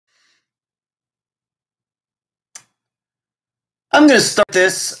I'm going to start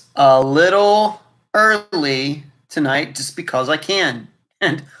this a little early tonight just because I can.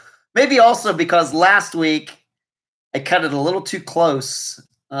 And maybe also because last week I cut it a little too close.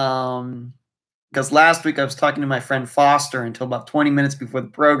 Because last week I was talking to my friend Foster until about 20 minutes before the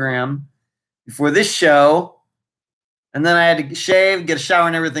program, before this show. And then I had to shave, get a shower,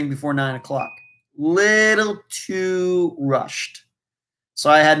 and everything before 9 o'clock. Little too rushed. So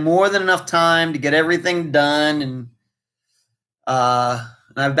I had more than enough time to get everything done, and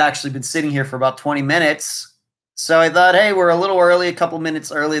I've actually been sitting here for about 20 minutes. So I thought, hey, we're a little early, a couple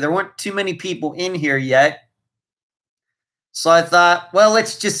minutes early. There weren't too many people in here yet. So I thought, well,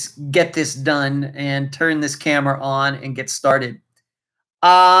 let's just get this done and turn this camera on and get started.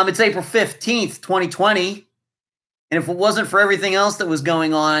 It's April 15th, 2020. And if it wasn't for everything else that was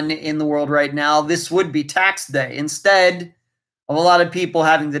going on in the world right now, this would be tax day. Instead of a lot of people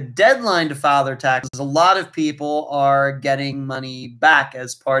having the deadline to file their taxes, a lot of people are getting money back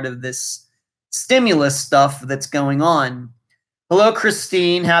as part of this stimulus stuff that's going on. Hello,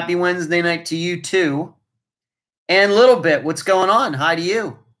 Christine. Happy Wednesday night to you, too. And Little Bit, what's going on? Hi to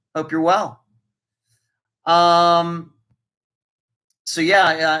you. Hope you're well. So,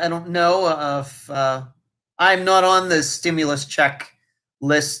 yeah, I don't know if I'm not on the stimulus check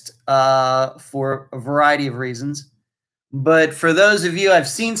list for a variety of reasons. But for those of you, I've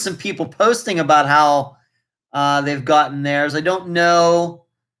seen some people posting about how they've gotten theirs. I don't know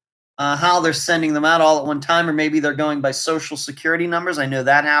how they're sending them out all at one time, or maybe they're going by social security numbers. I know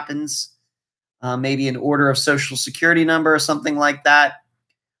that happens. Maybe an order of social security number or something like that.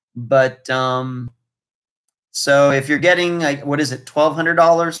 But so if you're getting, like, what is it,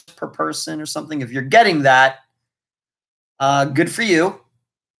 $1,200 per person or something? If you're getting that, good for you.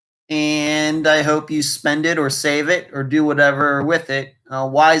 And I hope you spend it or save it or do whatever with it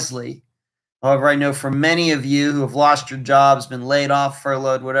wisely. However, I know for many of you who have lost your jobs, been laid off,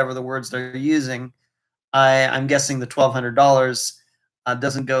 furloughed, whatever the words they're using, I'm guessing the $1,200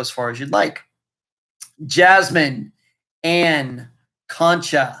 doesn't go as far as you'd like. Jasmine, Anne,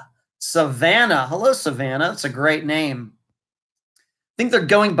 Concha, Savannah. Hello, Savannah. That's a great name. I think they're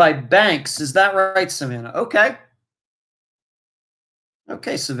going by banks. Is that right, Savannah? Okay.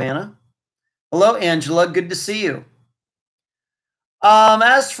 Okay, Savannah. Hello, Angela. Good to see you.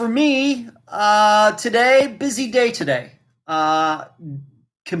 As for me, today, busy day today.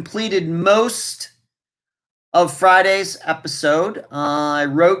 Completed most of Friday's episode. I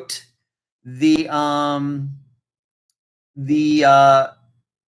wrote the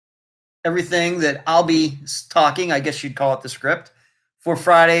everything that I'll be talking, I guess you'd call it the script, for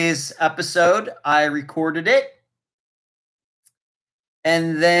Friday's episode. I recorded it.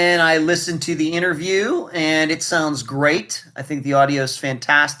 And then I listened to the interview, and it sounds great. I think the audio is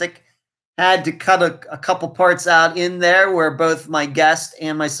fantastic. Had to cut a couple parts out in there where both my guest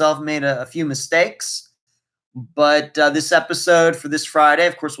and myself made a few mistakes. But this episode for this Friday,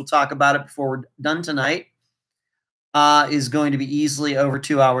 of course, we'll talk about it before we're done tonight, is going to be easily over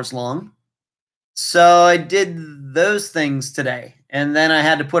 2 hours long. So I did those things today. And then I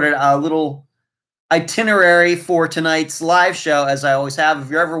had to put a little itinerary for tonight's live show, as I always have. If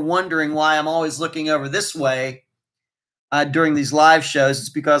you're ever wondering why I'm always looking over this way during these live shows, it's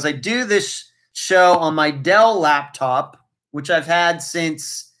because I do this show on my Dell laptop, which I've had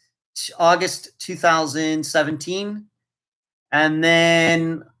since August 2017. And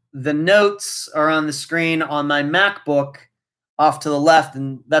then the notes are on the screen on my MacBook off to the left,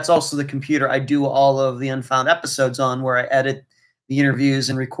 and that's also the computer I do all of the Unfound episodes on, where I edit the interviews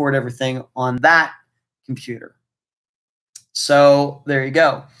and record everything on that computer. So there you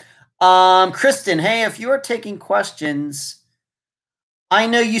go. Kristen, hey, if you are taking questions, I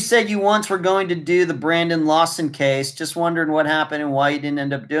know you said you once were going to do the Brandon Lawson case. Just wondering what happened and why you didn't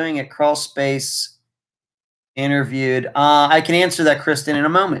end up doing it. Crawl Space interviewed. I can answer that, Kristen, in a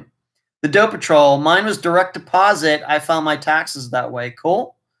moment. The Dope Patrol, mine was direct deposit. I filed my taxes that way.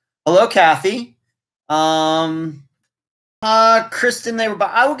 Cool. Hello, Kathy. Kristen,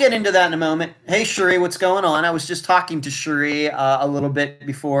 I will get into that in a moment. Hey, Cherie, what's going on? I was just talking to Cherie a little bit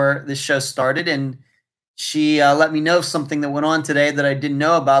before this show started, and she let me know something that went on today that I didn't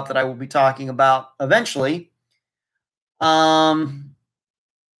know about that I will be talking about eventually.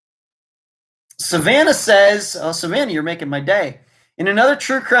 Savannah says, oh, Savannah, you're making my day. In another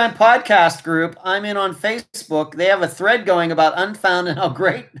true crime podcast group I'm in on Facebook, they have a thread going about Unfound and how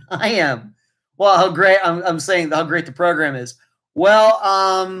great I am. Well, how great, I'm saying how great the program is.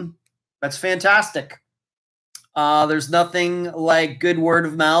 Well, that's fantastic. There's nothing like good word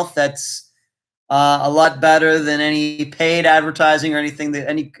of mouth. That's a lot better than any paid advertising or anything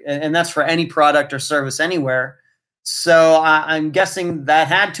and that's for any product or service anywhere. So I'm guessing that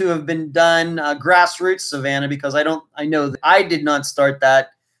had to have been done grassroots, Savannah, because I know that I did not start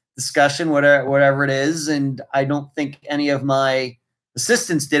that discussion, whatever it is, and I don't think any of my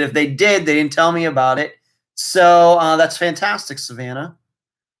assistants did. If they did, they didn't tell me about it. So that's fantastic, Savannah.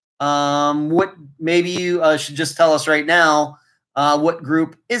 What maybe you should just tell us right now. What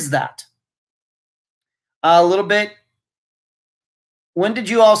group is that? A little bit. When did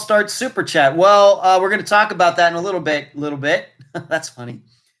you all start Super Chat? Well, we're going to talk about that in a little bit. That's funny.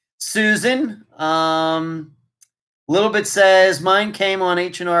 Susan, little bit says mine came on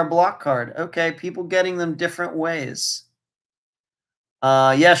H&R Block Card. Okay, people getting them different ways.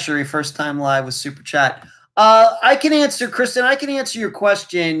 Yeah, Sherry, first time live with Super Chat. I can answer, Kristen. I can answer your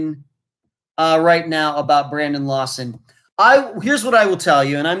question right now about Brandon Lawson. Here's what I will tell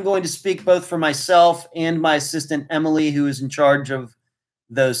you, and I'm going to speak both for myself and my assistant Emily, who is in charge of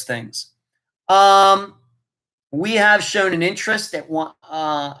those things. We have shown an interest at one.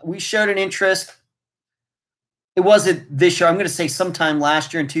 We showed an interest. It wasn't this year. I'm going to say sometime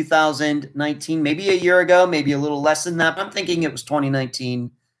last year in 2019, maybe a year ago, maybe a little less than that. But I'm thinking it was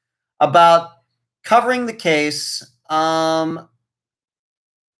 2019, about covering the case. The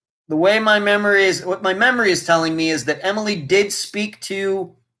way what my memory is telling me is that Emily did speak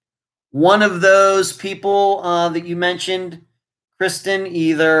to one of those people that you mentioned, Kristen,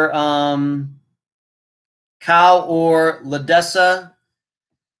 either Cal or Ladessa,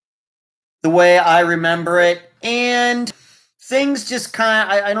 the way I remember it. And things just kind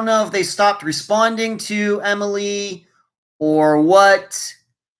of, I don't know if they stopped responding to Emily or what,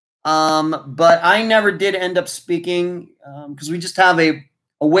 but I never did end up speaking because we just have a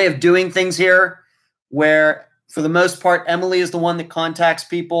way of doing things here where, for the most part, Emily is the one that contacts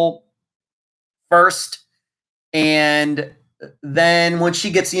people first. And then once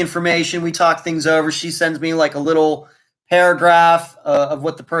she gets the information, we talk things over. She sends me like a little paragraph of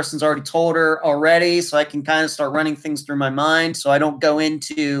what the person's already told her already, so I can kind of start running things through my mind so I don't go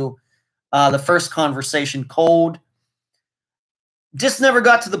into the first conversation cold. Just never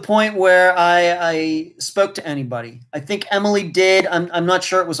got to the point where I spoke to anybody. I think Emily did. I'm not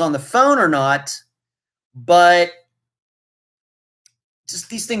sure it was on the phone or not, but just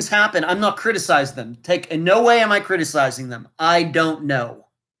these things happen. I'm not criticizing them. In no way am I criticizing them. I don't know.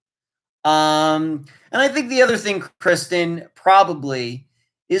 And I think the other thing, Kristen, probably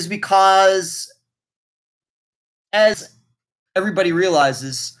is because, as everybody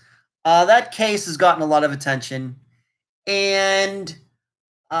realizes, that case has gotten a lot of attention. And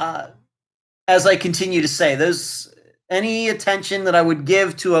as I continue to say, any attention that I would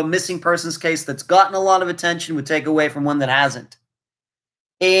give to a missing persons case that's gotten a lot of attention would take away from one that hasn't.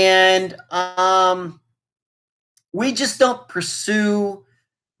 And we just don't pursue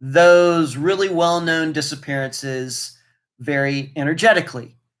those really well-known disappearances very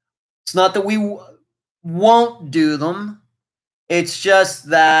energetically. It's not that we won't do them. It's just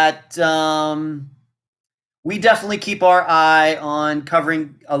that we definitely keep our eye on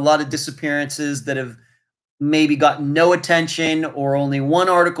covering a lot of disappearances that have maybe gotten no attention, or only one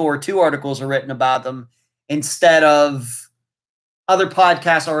article or two articles are written about them, instead of other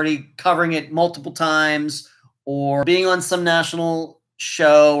podcasts already covering it multiple times or being on some national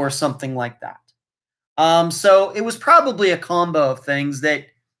show or something like that. So it was probably a combo of things that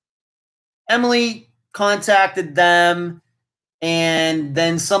Emily contacted them, and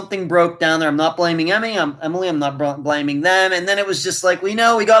then something broke down there. I'm not blaming Emily. I'm not blaming them. And then it was just like, we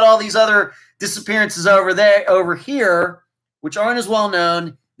got all these other disappearances over here, which aren't as well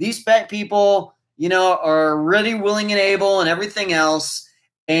known. These people, are really willing and able and everything else,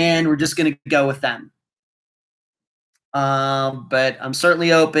 and we're just going to go with them. But I'm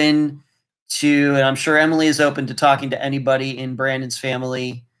certainly open to, and I'm sure Emily is open to talking to anybody in Brandon's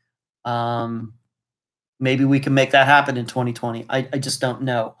family. Maybe we can make that happen in 2020. I just don't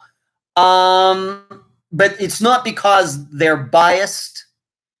know. But it's not because they're biased.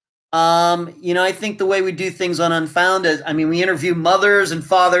 I think the way we do things on Unfound is, we interview mothers and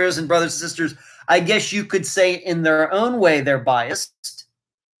fathers and brothers and sisters. I guess you could say in their own way they're biased.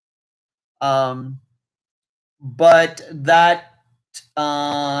 But that,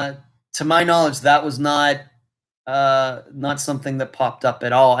 to my knowledge, that was not something that popped up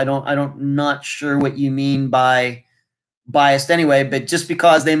at all. Not sure what you mean by biased anyway, but just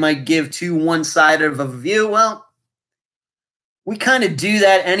because they might give to one side of a view, well, we kind of do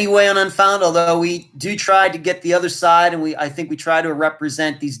that anyway on Unfound, although we do try to get the other side, and I think we try to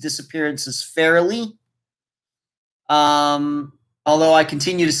represent these disappearances fairly. Although I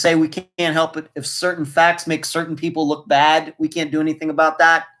continue to say we can't help it if certain facts make certain people look bad. We can't do anything about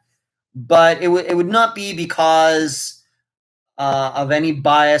that. but it would not be because of any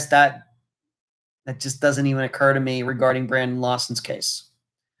bias that just doesn't even occur to me regarding Brandon Lawson's case.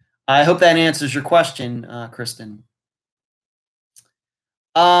 I hope that answers your question, Kristen.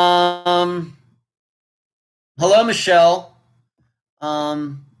 Hello, Michelle.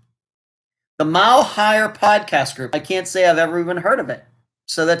 The Mile Higher podcast group. I can't say I've ever even heard of it.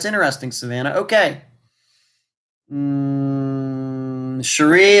 So that's interesting, Savannah. Okay.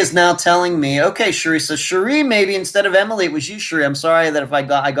 Cherie is now telling me. Okay, Cherie. So Cherie, maybe instead of Emily, it was you, Cherie. I'm sorry that if I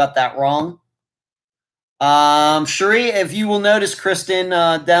got that wrong. Cherie, if you will notice, Kristen,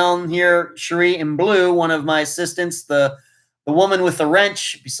 down here, Cherie in blue, one of my assistants, the woman with the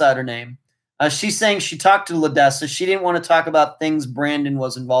wrench beside her name, she's saying she talked to Ladessa. She didn't want to talk about things Brandon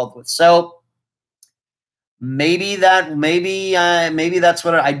was involved with. So maybe that's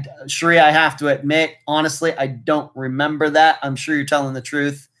what Cherie, I have to admit, honestly, I don't remember that. I'm sure you're telling the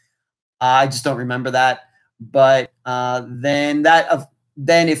truth. I just don't remember that. But then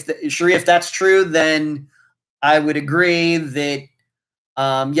Cherie, if that's true, then I would agree that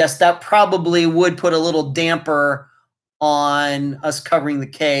yes, that probably would put a little damper on us covering the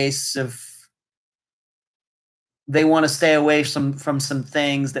case if they want to stay away from some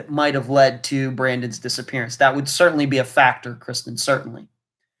things that might have led to Brandon's disappearance. That would certainly be a factor, Kristen. Certainly.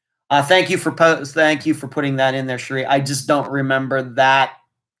 Thank you for putting that in there, Cherie. I just don't remember that,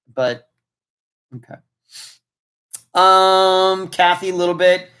 but okay. Kathy, a little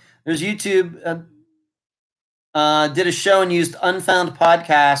bit. There's YouTube. Did a show and used Unfound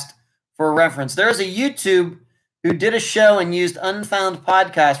podcast for a reference. There's a YouTube who did a show and used Unfound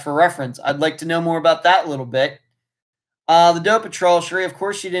podcast for reference. I'd like to know more about that a little bit. The Dope Patrol, Cherie, of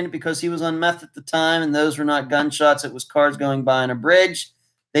course she didn't because he was on meth at the time, and those were not gunshots. It was cars going by on a bridge.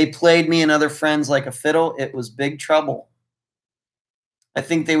 They played me and other friends like a fiddle. It was big trouble. I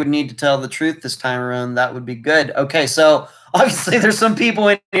think they would need to tell the truth this time around. That would be good. Okay, so obviously there's some people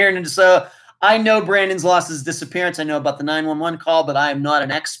in here, and so I know Brandon's lost his disappearance. I know about the 911 call, but I am not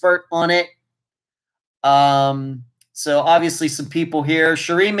an expert on it. So obviously some people here.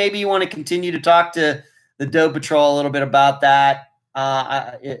 Cherie, maybe you want to continue to talk to the Doe Patrol a little bit about that,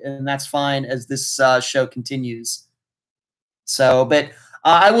 and that's fine as this show continues. So, but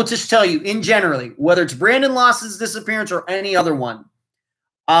I will just tell you, in generally, whether it's Brandon Lawson's disappearance or any other one,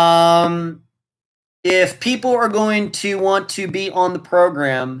 if people are going to want to be on the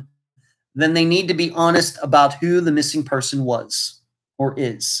program, then they need to be honest about who the missing person was or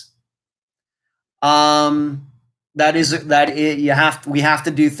is. We have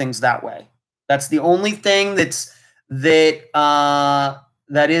to do things that way. That's the only thing that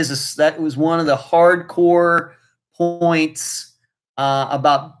was one of the hardcore points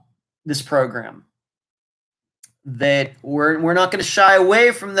about this program. That we're not going to shy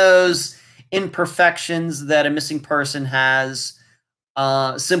away from those imperfections that a missing person has,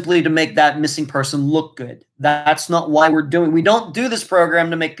 simply to make that missing person look good. That's not why we don't do this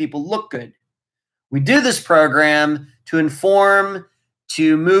program to make people look good. We do this program to inform,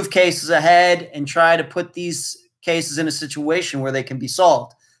 to move cases ahead, and try to put these cases in a situation where they can be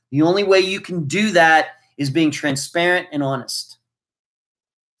solved. The only way you can do that is being transparent and honest.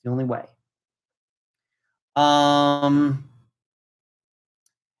 The only way.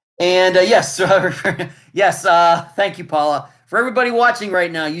 Yes, yes. Thank you, Paula. For everybody watching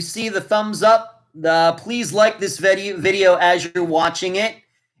right now, you see the thumbs up. Please like this video as you're watching it.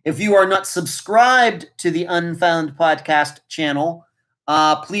 If you are not subscribed to the Unfound podcast channel,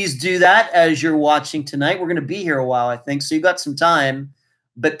 please do that as you're watching tonight. We're going to be here a while, I think, so you got some time.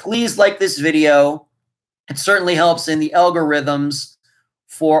 But please like this video. It certainly helps in the algorithms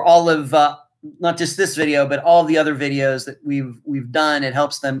for all of not just this video, but all the other videos that we've done. It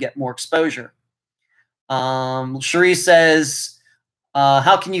helps them get more exposure. Cherie says,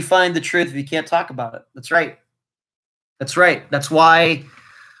 how can you find the truth if you can't talk about it? That's right. That's right. That's why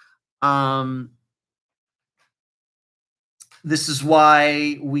this is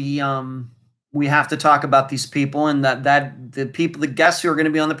why we have to talk about these people, and that the people, the guests who are going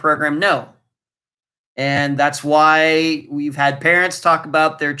to be on the program know. And that's why we've had parents talk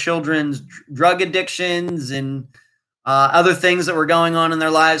about their children's drug addictions and other things that were going on in their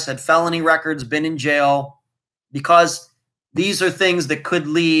lives, had felony records, been in jail, because these are things that could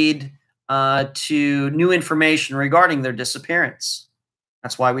lead to new information regarding their disappearance.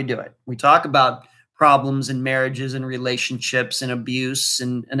 That's why we do it. We talk about problems in marriages and relationships and abuse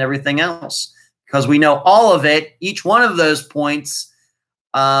and everything else, because we know all of it. Each one of those points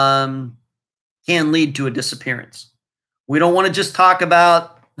can lead to a disappearance. We don't want to just talk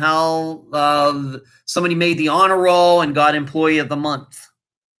about how somebody made the honor roll and got employee of the month.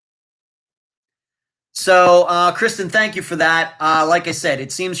 So, Kristen, thank you for that. Like I said,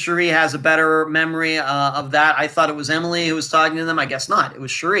 it seems Cherie has a better memory of that. I thought it was Emily who was talking to them. I guess not. It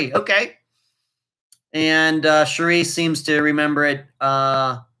was Cherie. Okay. And Cherie seems to remember it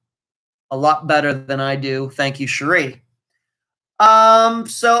a lot better than I do. Thank you, Cherie.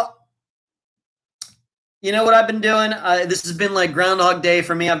 So, you know what I've been doing? This has been like Groundhog Day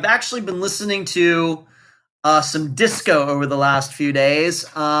for me. I've actually been listening to some disco over the last few days.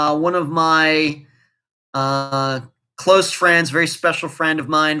 One of my close friends, very special friend of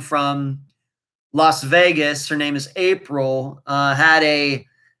mine from Las Vegas, her name is April, had a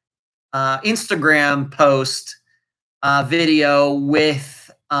Instagram post video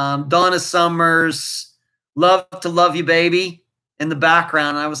with Donna Summer's "Love to Love You, Baby" in the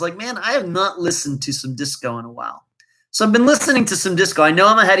background. And I was like, man, I have not listened to some disco in a while. So I've been listening to some disco. I know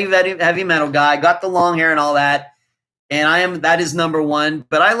I'm a heavy metal guy, got the long hair and all that, and that is number one.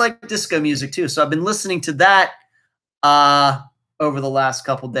 But I like disco music too, so I've been listening to that over the last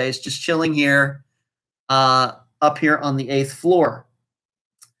couple days, just chilling here, up here on the 8th floor.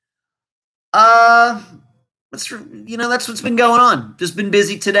 That's what's been going on. Just been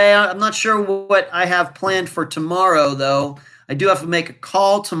busy today. I'm not sure what I have planned for tomorrow, though. I do have to make a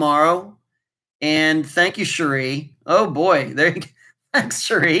call tomorrow. And thank you, Cherie. Oh boy, there you go. Thanks,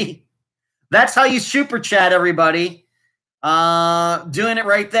 Cherie. That's how you super chat, everybody. Doing it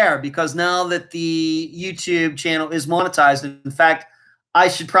right there, because now that the YouTube channel is monetized, in fact, I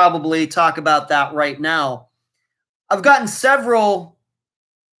should probably talk about that right now. I've gotten several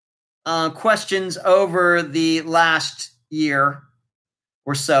questions over the last year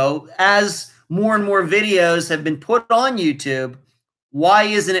or so as more and more videos have been put on YouTube. Why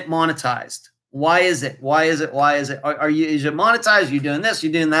isn't it monetized? Why is it? Why is it? Why is it? Is it monetized? Are you doing this?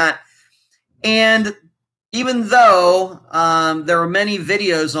 You're doing that? And even though there are many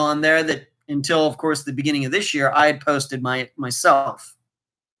videos on there that, until of course the beginning of this year, I had posted myself.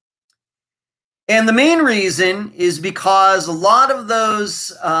 And the main reason is because a lot of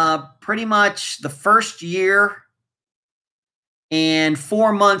those, pretty much the first year and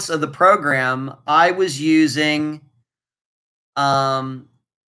 4 months of the program, I was using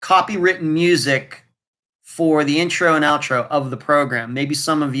copywritten music for the intro and outro of the program. Maybe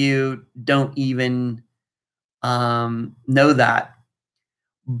some of you don't even know that.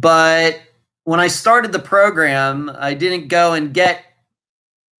 But when I started the program, I didn't go and get,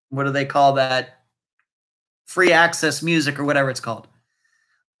 what do they call that? Free access music or whatever it's called.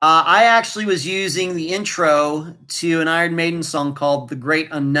 I actually was using the intro to an Iron Maiden song called "The Great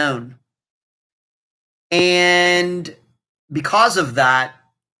Unknown." And because of that,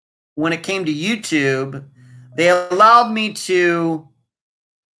 when it came to YouTube, they allowed me to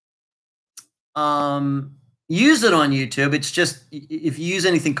use it on YouTube. It's just, if you use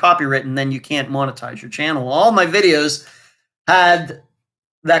anything copywritten, then you can't monetize your channel. All my videos had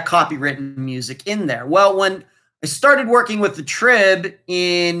that copywritten music in there. Well, when I started working with the Trib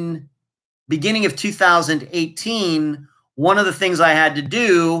in beginning of 2018, one of the things I had to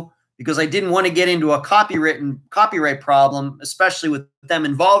do, because I didn't want to get into a copyright problem, especially with them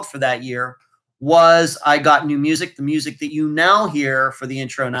involved for that year, was I got new music, the music that you now hear for the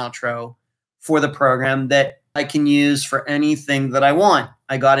intro and outro for the program, that I can use for anything that I want.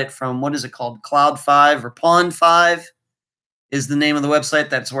 I got it from, what is it called? Cloud 5 or Pond 5 is the name of the website.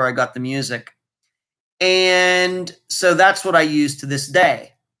 That's where I got the music. And so that's what I use to this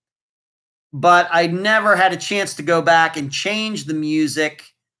day. But I never had a chance to go back and change the music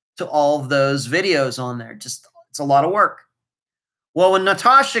to all of those videos on there. Just, it's a lot of work. Well, when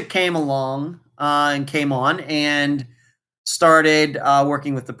Natasha came along and came on and started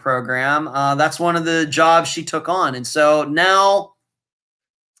working with the program, that's one of the jobs she took on. And so now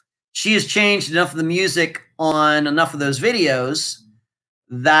she has changed enough of the music on enough of those videos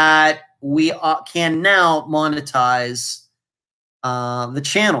that we can now monetize the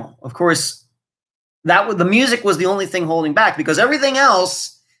channel. Of course, the music was the only thing holding back, because everything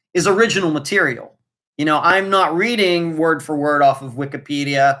else is original material. You know, I'm not reading word for word off of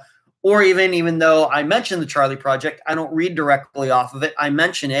Wikipedia, or even though I mentioned the Charlie Project, I don't read directly off of it. I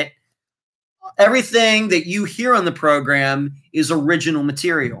mention it. Everything that you hear on the program is original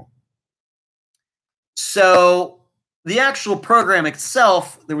material. So the actual program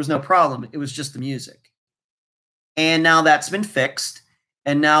itself, there was no problem. It was just the music. And now that's been fixed.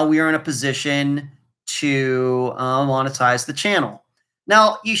 And now we are in a position to monetize the channel.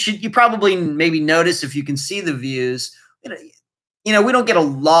 Now, you probably maybe notice, if you can see the views, you know, we don't get a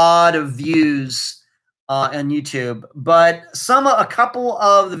lot of views on YouTube, but a couple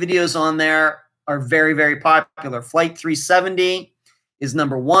of the videos on there are very, very popular. Flight 370 is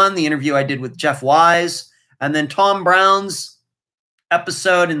number one, the interview I did with Jeff Wise, and then Tom Brown's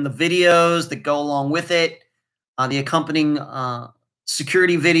episode and the videos that go along with it, the accompanying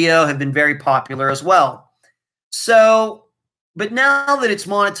security video have been very popular as well. So, but now that it's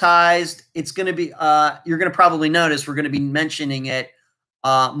monetized, it's going to be, you're going to probably notice we're going to be mentioning it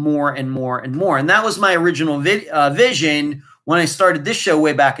more and more and more. And that was my original vision when I started this show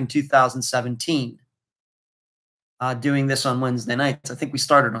way back in 2017, doing this on Wednesday nights. I think we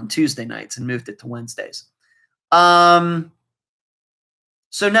started on Tuesday nights and moved it to Wednesdays.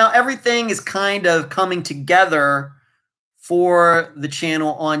 So now everything is kind of coming together for the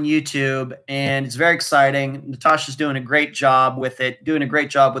channel on YouTube, and it's very exciting. Natasha's doing a great job with it, doing a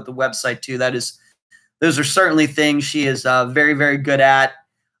great job with the website too. Those are certainly things she is very, very good at.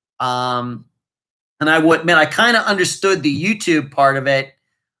 And I would admit, I kind of understood the YouTube part of it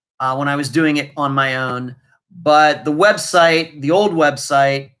when I was doing it on my own, but the website, the old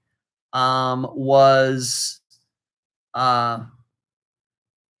website, was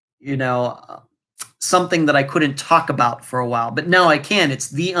something that I couldn't talk about for a while, but now I can.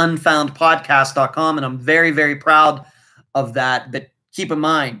 It's theunfoundpodcast.com, and I'm very, very proud of that. But keep in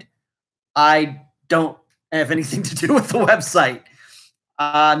mind, I don't have anything to do with the website.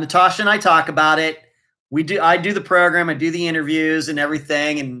 Natasha and I talk about it. I do the program, I do the interviews and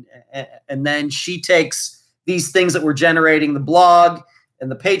everything, and then she takes these things that we're generating, the blog and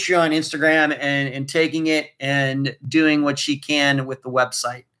the Patreon, Instagram, and taking it and doing what she can with the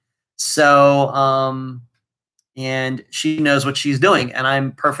website. So, and she knows what she's doing, and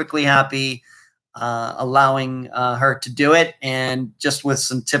I'm perfectly happy allowing her to do it, and just with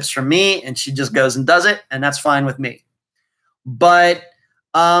some tips from me, and she just goes and does it, and that's fine with me. But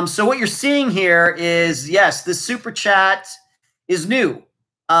so what you're seeing here is, yes, this super chat is new.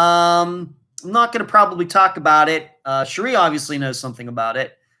 I'm not going to probably talk about it. Cherie obviously knows something about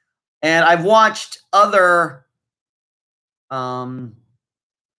it, and I've watched other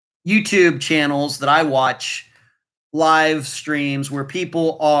YouTube channels that I watch, live streams where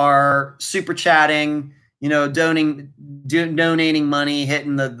people are super chatting, donating money,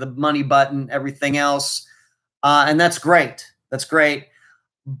 hitting the money button, everything else. And that's great. That's great.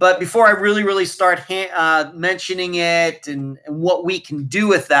 But before I really start mentioning it and what we can do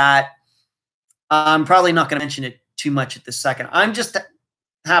with that, I'm probably not going to mention it too much at this second. I'm just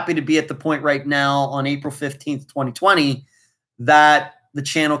happy to be at the point right now on April 15th, 2020, that the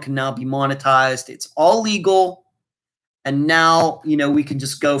channel can now be monetized. It's all legal. And now, we can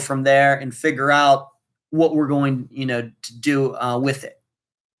just go from there and figure out what we're going, to do with it.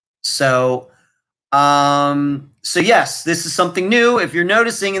 So, so yes, this is something new. If you're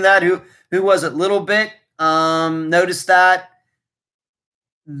noticing that, who was it? Little Bit, noticed that.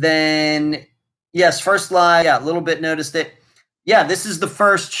 Then, yes, first live. Yeah, Little Bit noticed it. Yeah, this is the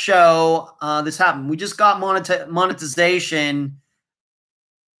first show this happened. We just got monetization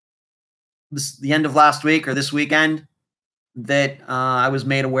the end of last week or this weekend that I was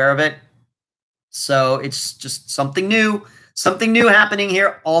made aware of it. So it's just something new happening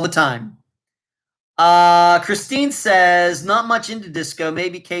here all the time. Christine says, not much into disco,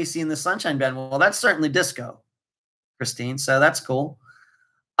 maybe Casey and the Sunshine Band. Well, that's certainly disco, Christine, so that's cool.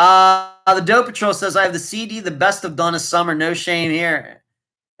 The Dope Patrol says, I have the CD, The Best of Donna Summer, no shame here.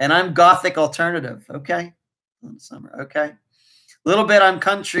 And I'm Gothic Alternative. Okay. Donna Summer, okay. Little Bit, I'm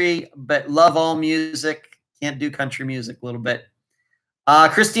country, but love all music. Can't do country music, a little bit.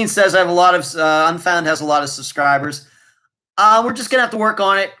 Christine says, I have a lot of, Unfound has a lot of subscribers. We're just going to have to work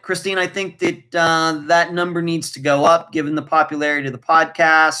on it. Christine, I think that that number needs to go up given the popularity of the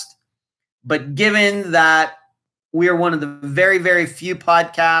podcast. But given that we are one of the very, very few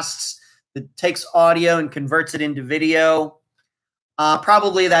podcasts that takes audio and converts it into video,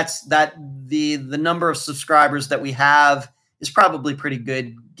 probably the number of subscribers that we have is probably pretty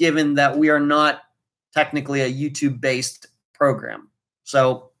good, given that we are not technically a YouTube-based program.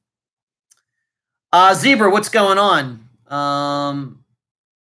 So, Zebra, what's going on?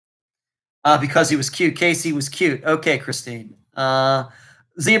 Because he was cute. Casey was cute. Okay, Christine.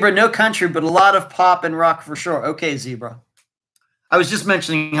 Zebra, no country, but a lot of pop and rock for sure. Okay, Zebra. I was just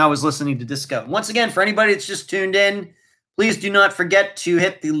mentioning how I was listening to disco. Once again, for anybody that's just tuned in, please do not forget to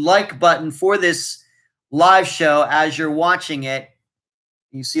hit the like button for this live show as you're watching it.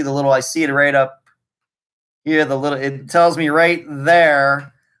 You see the little, I see it right up here, it tells me right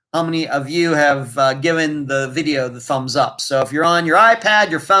there how many of you have given the video the thumbs up. So if you're on your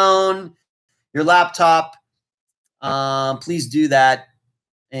iPad, your phone, your laptop, please do that,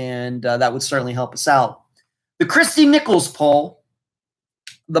 and that would certainly help us out. The Christy Nichols poll,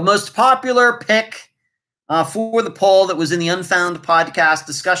 the most popular pick for the poll that was in the Unfound podcast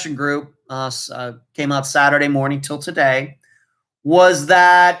discussion group, came out Saturday morning till today, was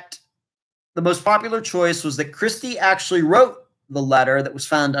that the most popular choice was that Christy actually wrote the letter that was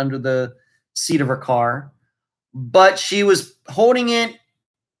found under the seat of her car, but she was holding it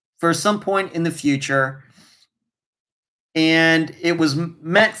for some point in the future, and it was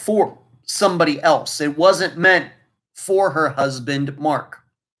meant for somebody else. It wasn't meant for her husband, Mark.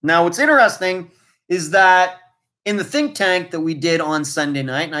 Now, what's interesting is that in the think tank that we did on Sunday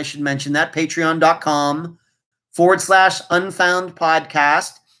night, and I should mention that, patreon.com/unfound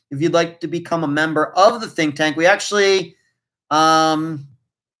podcast. If you'd like to become a member of the think tank, we actually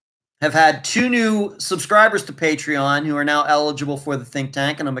have had 2 new subscribers to Patreon who are now eligible for the think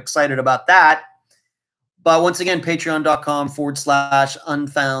tank, and I'm excited about that. But once again,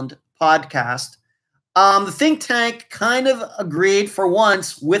 patreon.com/unfound podcast. The think tank kind of agreed for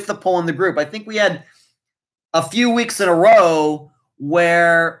once with the poll in the group. I think we had a few weeks in a row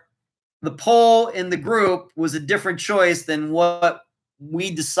where the poll in the group was a different choice than what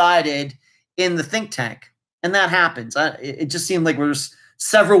we decided in the think tank. And that happens. It just seemed like there was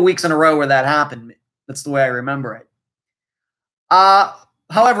several weeks in a row where that happened. That's the way I remember it.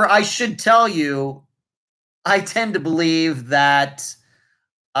 However, I should tell you, I tend to believe that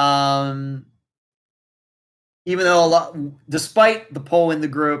even though despite the poll in the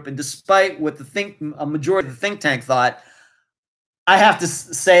group and despite what a majority of the think tank thought, I have to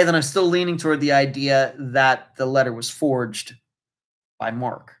say that I'm still leaning toward the idea that the letter was forged by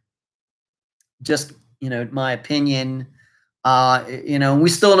Mark. Just, my opinion. We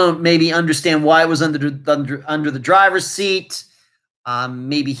still don't maybe understand why it was under the driver's seat.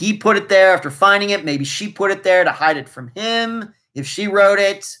 Maybe he put it there after finding it. Maybe she put it there to hide it from him if she wrote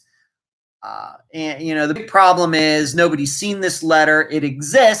it. And the big problem is nobody's seen this letter. It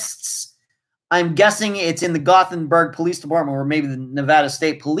exists. I'm guessing it's in the Gothenburg Police Department or maybe the Nevada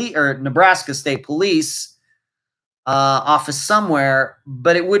State Police or Nebraska State Police office somewhere.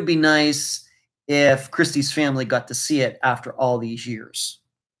 But it would be nice if Christy's family got to see it after all these years.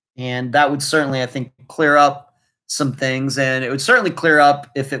 And that would certainly, I think, clear up some things. And it would certainly clear up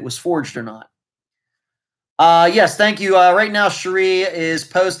if it was forged or not. Yes, thank you. Right now, Cherie is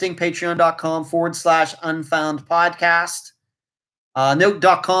posting patreon.com/unfound podcast.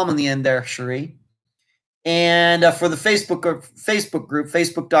 Note.com on the end there, Cherie. And for the Facebook group,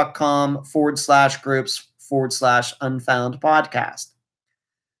 facebook.com/groups/unfound podcast.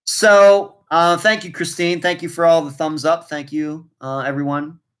 So thank you, Christine. Thank you for all the thumbs up. Thank you,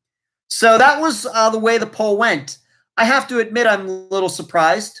 everyone. So that was the way the poll went. I have to admit I'm a little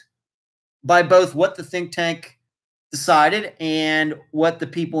surprised by both what the think tank decided and what the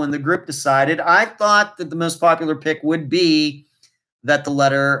people in the group decided. I thought that the most popular pick would be that the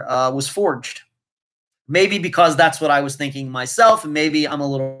letter was forged. Maybe because that's what I was thinking myself, and maybe I'm a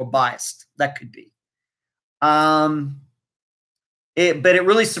little biased. That could be. But it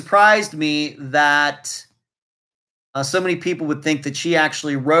really surprised me that so many people would think that she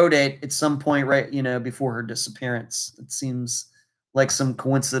actually wrote it at some point right, before her disappearance. It seems like some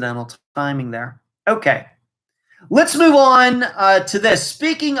coincidental timing there. Okay. Let's move on to this.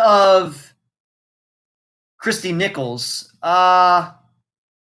 Speaking of Christy Nichols,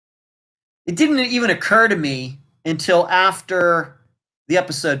 it didn't even occur to me until after the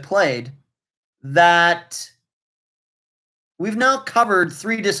episode played that we've now covered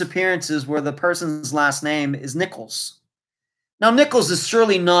 3 disappearances where the person's last name is Nichols. Now, Nichols is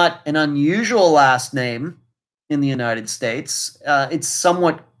surely not an unusual last name in the United States. It's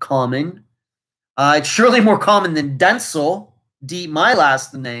somewhat common. It's surely more common than Densel, my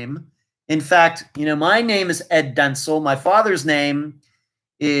last name. In fact, my name is Ed Densel. My father's name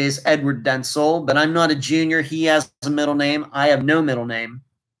is Edward Densel, but I'm not a junior. He has a middle name. I have no middle name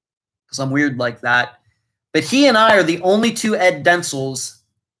because I'm weird like that. But he and I are the only 2 Ed Densels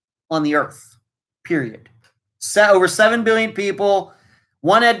on the earth, period. Over 7 billion people,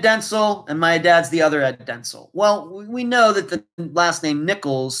 1 Ed Densel, and my dad's the other Ed Densel. Well, we know that the last name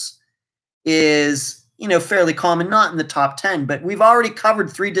Nichols is, fairly common, not in the top 10, but we've already covered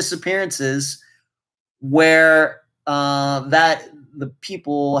 3 disappearances where that the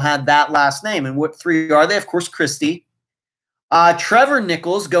people had that last name. And what 3 are they? Of course, Christy. Trevor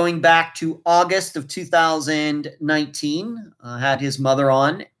Nichols, going back to August of 2019, had his mother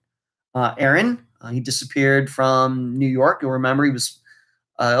on, Erin. He disappeared from New York. You'll remember he was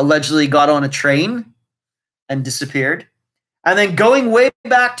allegedly got on a train and disappeared. And then going way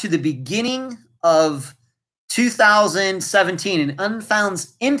back to the beginning of 2017, in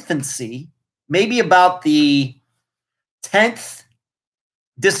Unfound's infancy, maybe about the 10th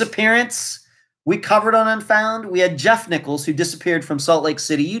disappearance, we covered on Unfound. We had Jeff Nichols, who disappeared from Salt Lake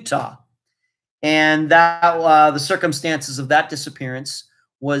City, Utah. And that the circumstances of that disappearance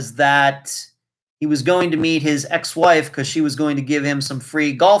was that he was going to meet his ex-wife because she was going to give him some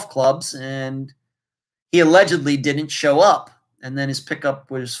free golf clubs, and he allegedly didn't show up. And then his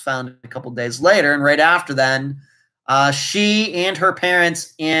pickup was found a couple days later. And right after then, she and her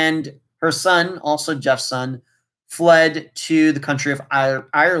parents and her son, also Jeff's son, fled to the country of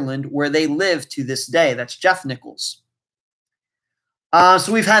Ireland, where they live to this day. That's Jeff Nichols.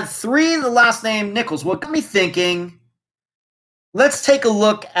 So we've had 3 of the last name Nichols. What got me thinking, let's take a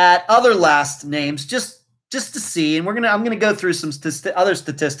look at other last names just to see. And I'm gonna go through some other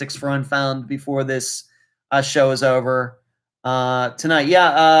statistics for Unfound before this show is over tonight.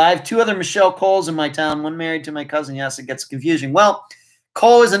 Yeah, I have 2 other Michelle Coles in my town. One married to my cousin. Yes, it gets confusing. Well,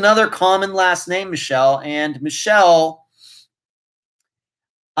 Cole is another common last name, Michelle, and Michelle,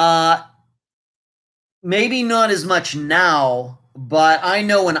 maybe not as much now, but I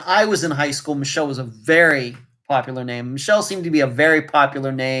know when I was in high school, Michelle was a very popular name. Michelle seemed to be a very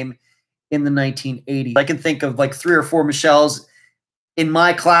popular name in the 1980s. I can think of like 3 or 4 Michelles in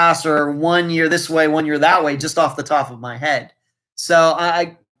my class, or one year this way, one year that way, just off the top of my head. So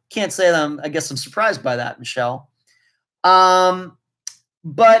I can't say that I guess I'm surprised by that, Michelle.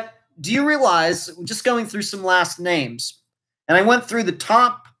 But do you realize, just going through some last names, and I went through the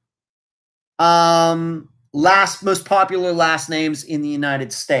top most popular last names in the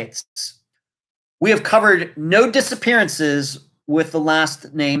United States. We have covered no disappearances with the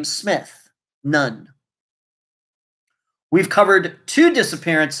last name Smith. None. We've covered 2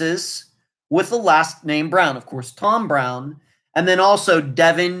 disappearances with the last name Brown. Of course, Tom Brown. And then also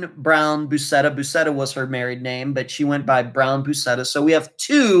Devin Brown Busetta. Busetta was her married name, but she went by Brown Busetta. So we have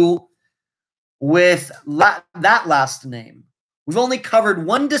 2 with that last name. We've only covered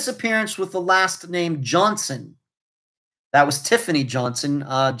 1 disappearance with the last name Johnson. That was Tiffany Johnson,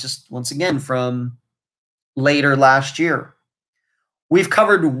 just once again from later last year. We've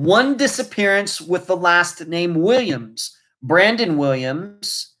covered 1 disappearance with the last name Williams. Brandon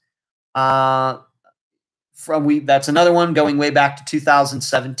Williams. That's another one going way back to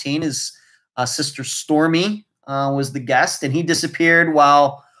 2017. His sister Stormy was the guest, and he disappeared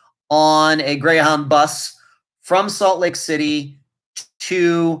while on a Greyhound bus from Salt Lake City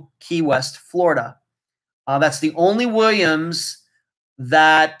to Key West, Florida. That's the only Williams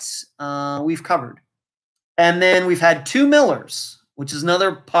that we've covered. And then we've had 2 Millers, which is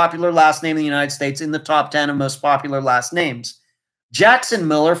another popular last name in the United States, in the top 10 of most popular last names. Jackson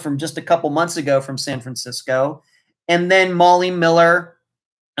Miller from just a couple months ago from San Francisco, and then Molly Miller,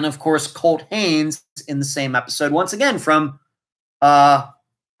 and of course Colt Haynes in the same episode, once again from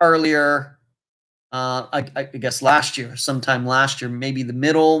earlier, I guess last year, sometime last year, maybe the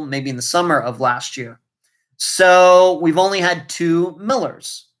middle, maybe in the summer of last year. So we've only had 2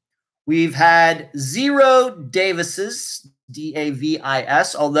 Millers. We've had 0 Davises,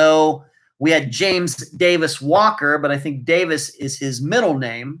 D-A-V-I-S, although we had James Davis Walker, but I think Davis is his middle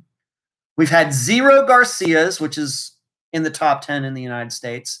name. We've had 0 Garcias, which is in the top 10 in the United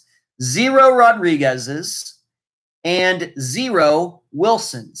States, 0 Rodriguez's, and 0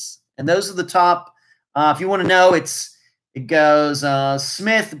 Wilson's. And those are the top. If you want to know, it goes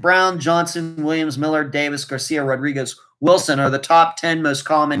Smith, Brown, Johnson, Williams, Miller, Davis, Garcia, Rodriguez, Wilson are the top 10 most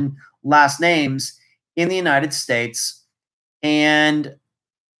common last names in the United States, and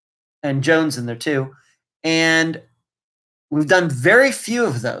Jones in there too. And we've done very few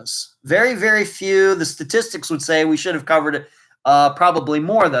of those. Very, very few. The statistics would say we should have covered probably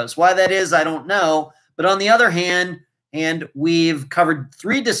more of those. Why that is, I don't know. But on the other hand, we've covered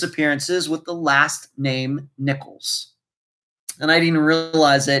 3 disappearances with the last name Nichols. And I didn't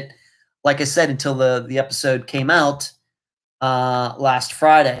realize it, like I said, until the episode came out last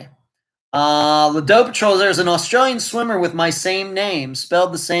Friday. The Doe Patrol, there's an Australian swimmer with my same name,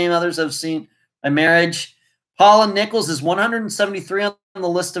 spelled the same. Others I've seen. My marriage. Paula Nichols is 173 on the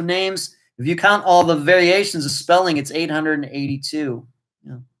list of names. If you count all the variations of spelling, it's 882.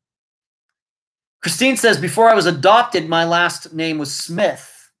 Yeah. Christine says, before I was adopted, my last name was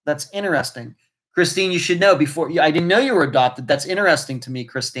Smith. That's interesting. Christine, you should know, I didn't know you were adopted. That's interesting to me,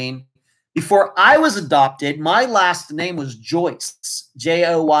 Christine. Before I was adopted, my last name was Joyce,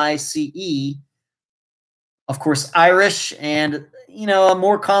 Joyce. Of course, Irish, and a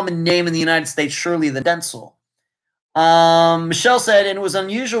more common name in the United States, surely, than Denzel. Michelle said, and it was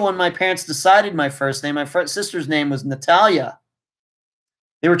unusual when my parents decided my first name. My sister's name was Natalia.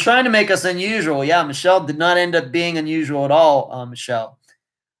 They were trying to make us unusual. Yeah, Michelle did not end up being unusual at all, Michelle.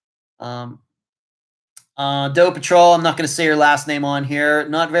 Doe Patrol, I'm not going to say your last name on here.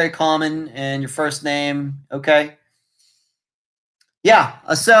 Not very common. And your first name, okay. Yeah,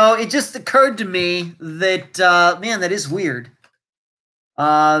 so it just occurred to me that, man, that is weird.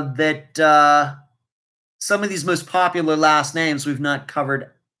 That some of these most popular last names, we've not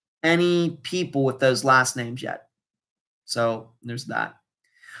covered any people with those last names yet. So there's that.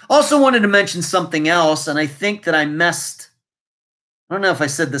 Also wanted to mention something else, and I think that I don't know if I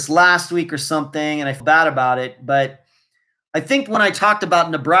said this last week or something, and I feel bad about it, but I think when I talked about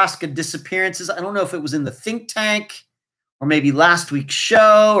Nebraska disappearances, I don't know if it was in the think tank or maybe last week's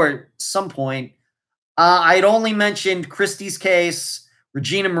show or some point, I'd only mentioned Christie's case,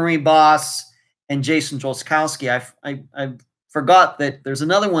 Regina Marie Boss, and Jason Jolskowski. I forgot that there's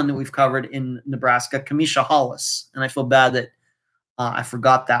another one that we've covered in Nebraska, Kamisha Hollis, and I feel bad that I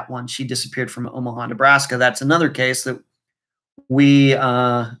forgot that one. She disappeared from Omaha, Nebraska. That's another case that we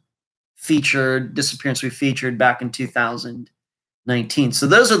disappearance we featured back in 2019. So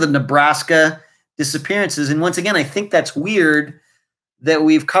those are the Nebraska disappearances. And once again, I think that's weird that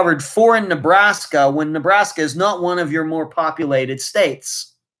we've covered 4 in Nebraska when Nebraska is not one of your more populated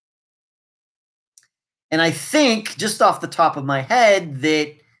states. And I think, just off the top of my head,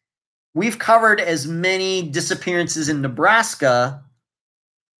 that we've covered as many disappearances in Nebraska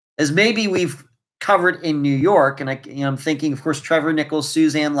as maybe we've covered in New York. And I'm thinking, of course, Trevor Nichols,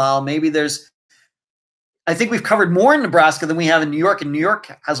 Suzanne Lau. I think we've covered more in Nebraska than we have in New York. And New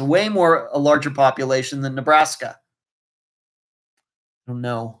York has a larger population than Nebraska. I don't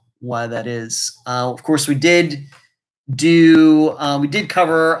know why that is. Of course, we did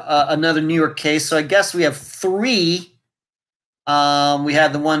cover another New York case. So I guess we have 3. We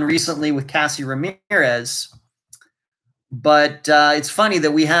had the one recently with Cassie Ramirez. But it's funny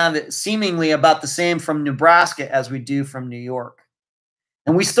that we have seemingly about the same from Nebraska as we do from New York.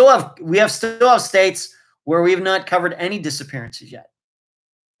 And we still have states where we have not covered any disappearances yet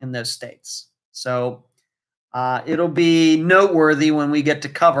in those states. So it'll be noteworthy when we get to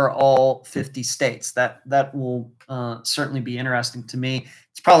cover all 50 states. That will certainly be interesting to me.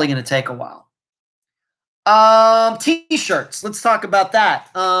 It's probably going to take a while. T-shirts. Let's talk about that.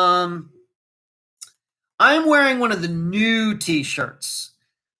 I'm wearing one of the new T-shirts.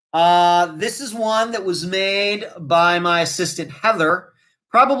 This is one that was made by my assistant, Heather.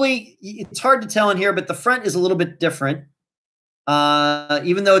 Probably, it's hard to tell in here, but the front is a little bit different.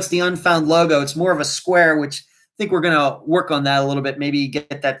 Even though it's the Unfound logo, it's more of a square, which I think we're going to work on that a little bit, maybe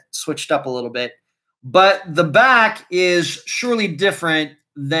get that switched up a little bit. But the back is surely different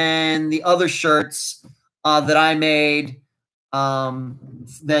than the other shirts that I made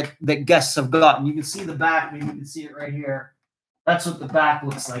that guests have gotten. You can see the back. Maybe you can see it right here. That's what the back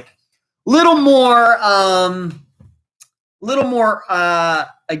looks like. Little more, I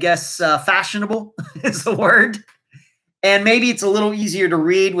guess, fashionable is the word. And maybe it's a little easier to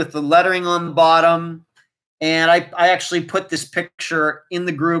read with the lettering on the bottom. And I actually put this picture in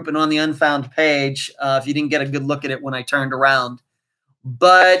the group and on the Unfound page if you didn't get a good look at it when I turned around.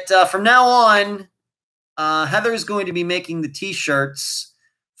 But from now on, Heather is going to be making the T-shirts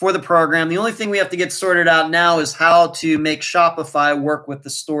for the program. The only thing we have to get sorted out now is how to make Shopify work with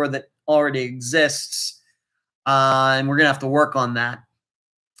the store that already exists. And we're going to have to work on that.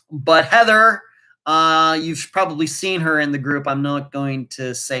 But Heather, you've probably seen her in the group. I'm not going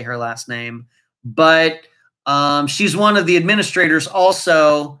to say her last name, but she's one of the administrators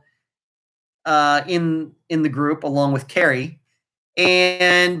also in the group along with Carrie.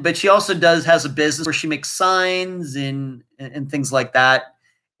 But she also has a business where she makes signs and things like that.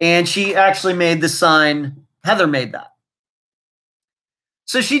 And she actually made the sign. Heather made that.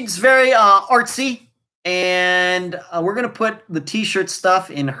 So she's very artsy. And we're going to put the T-shirt stuff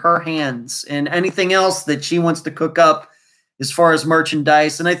in her hands and anything else that she wants to cook up as far as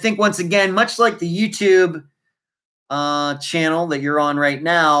merchandise. And I think, once again, much like the YouTube channel that you're on right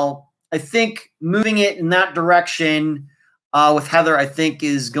now, I think moving it in that direction with Heather, I think,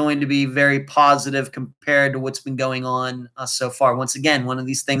 is going to be very positive compared to what's been going on so far. Once again, one of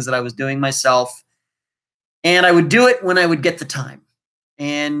these things that I was doing myself, and I would do it when I would get the time.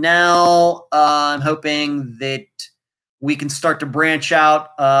 And now I'm hoping that we can start to branch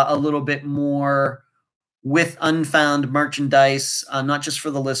out a little bit more with Unfound merchandise, not just for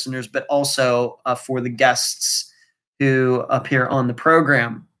the listeners, but also for the guests who appear on the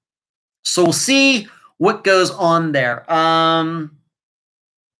program. So we'll see what goes on there.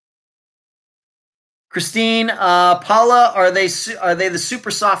 Christine, Paula, are they the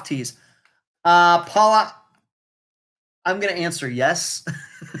super soft tees? Paula, I'm going to answer yes.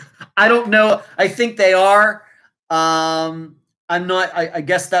 I don't know. I think they are. I'm not. I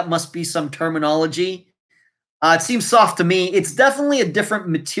guess that must be some terminology It seems soft to me. It's definitely a different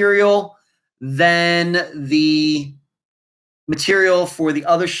material than the material for the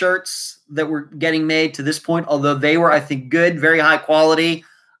other shirts that were getting made to this point, although they were, I think, good, very high quality.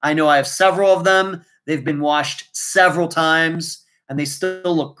 I know I have several of them. They've been washed several times, and they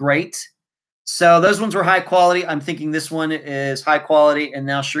still look great. So those ones were high quality. I'm thinking this one is high quality. And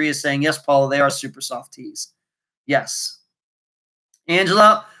now Sheree is saying, yes, Paula, they are super soft tees. Yes.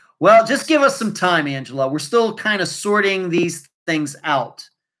 Angela, well, just give us some time, Angela. We're still kind of sorting these things out.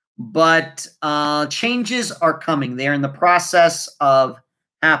 But changes are coming. They are in the process of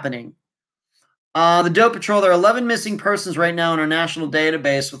happening. The Dope Patrol, there are 11 missing persons right now in our national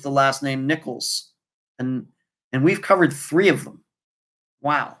database with the last name Nichols. And we've covered 3 of them.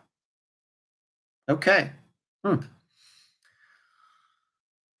 Wow. Okay.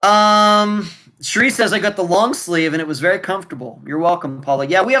 Sheree says I got the long sleeve and it was very comfortable. You're welcome, Paula.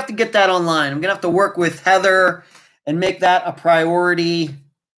 Yeah, we have to get that online. I'm gonna have to work with Heather and make that a priority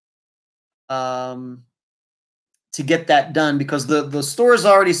to get that done, because the store is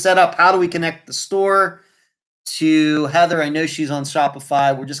already set up. How do we connect the store to Heather? I know she's on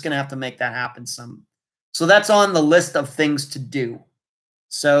Shopify. We're just gonna have to make that happen so that's on the list of things to do.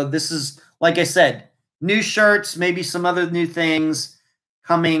 So this is, like I said, new shirts, maybe some other new things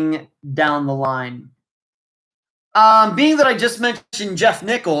coming down the line. Being that I just mentioned Jeff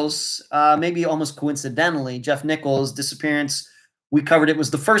Nichols, maybe almost coincidentally, Jeff Nichols' disappearance, we covered. It was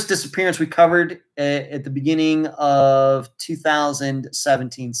the first disappearance we covered at the beginning of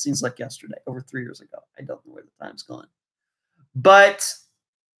 2017. Seems like yesterday, over 3 years ago. I don't know where the time's gone. But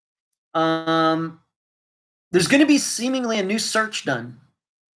there's going to be seemingly a new search done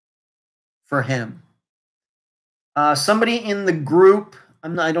for him. Somebody in the group,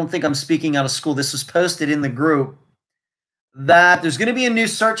 I don't think I'm speaking out of school. This was posted in the group that there's going to be a new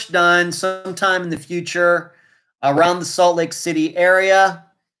search done sometime in the future around the Salt Lake City area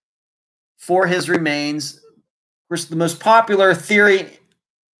for his remains. Of course, the most popular theory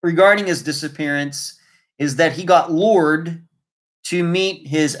regarding his disappearance is that he got lured to meet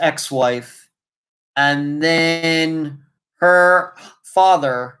his ex-wife, and then her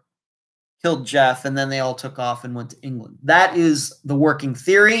father killed Jeff, and then they all took off and went to England. That is the working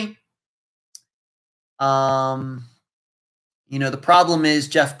theory. The problem is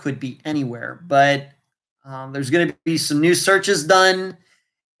Jeff could be anywhere, but there's going to be some new searches done.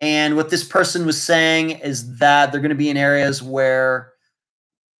 And what this person was saying is that they're going to be in areas where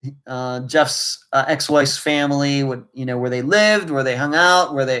Jeff's ex-wife's family would, where they lived, where they hung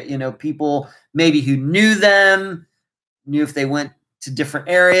out, where they, people maybe who knew them, knew if they went to different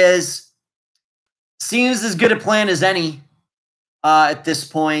areas. Seems as good a plan as any at this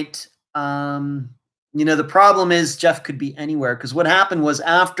point. The problem is Jeff could be anywhere, because what happened was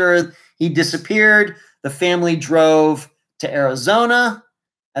after he disappeared, the family drove to Arizona,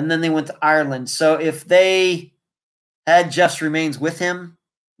 and then they went to Ireland. So if they had Jeff's remains with him,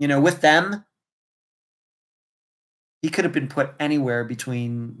 with them, he could have been put anywhere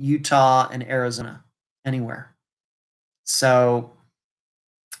between Utah and Arizona, anywhere. So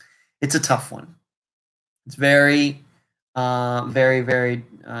it's a tough one. It's very, very, very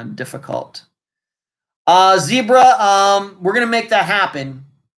difficult. Zebra, we're going to make that happen.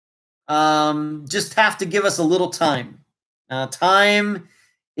 Just have to give us a little time. We're going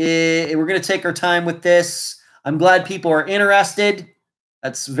to take our time with this. I'm glad people are interested.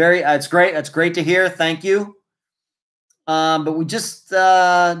 That's great. That's great to hear. Thank you. But we just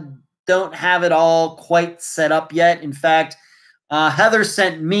don't have it all quite set up yet. In fact, Heather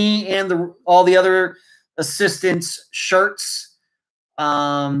sent me and all the other assistants shirts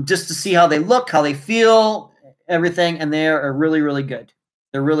just to see how they look, how they feel, everything, and they are really, really good.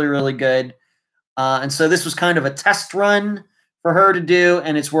 They're really, really good. And so this was kind of a test run for her to do,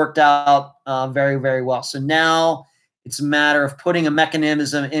 and it's worked out very, very well. So now it's a matter of putting a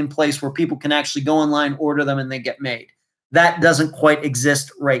mechanism in place where people can actually go online, order them, and they get made. That doesn't quite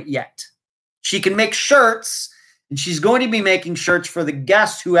exist right yet. She can make shirts, and she's going to be making shirts for the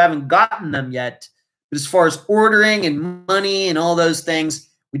guests who haven't gotten them yet. But as far as ordering and money and all those things,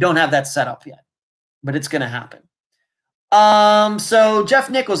 we don't have that set up yet. But it's going to happen. So Jeff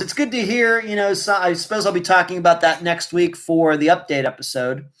Nichols, it's good to hear. So I suppose I'll be talking about that next week for the update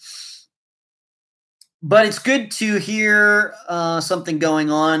episode. But it's good to hear something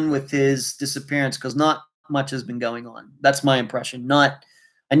going on with his disappearance, because not much has been going on. That's my impression. I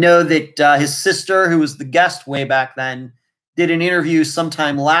know that his sister, who was the guest way back then, did an interview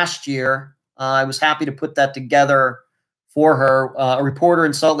sometime last year. I was happy to put that together for her. A reporter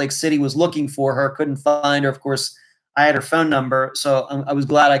in Salt Lake City was looking for her, couldn't find her. Of course, I had her phone number, so I was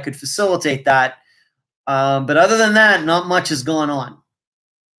glad I could facilitate that. But other than that, not much has gone on.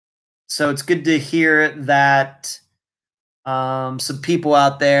 So it's good to hear that some people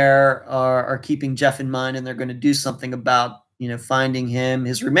out there are keeping Jeff in mind, and they're going to do something about finding him,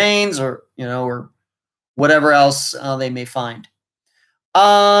 his remains, or or whatever else they may find.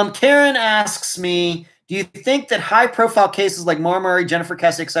 Karen asks me, do you think that high-profile cases like Maura Murray, Jennifer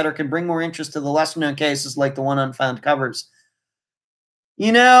Kesse, etc., can bring more interest to the lesser-known cases like the one Unfound covers?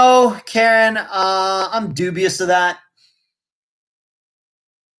 Karen, I'm dubious of that.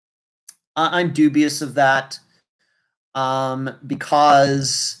 I'm dubious of that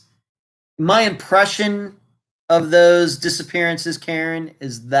because my impression of those disappearances, Karen,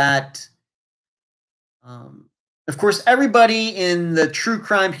 is that, of course, everybody in the true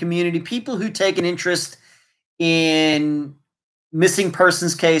crime community, people who take an interest in missing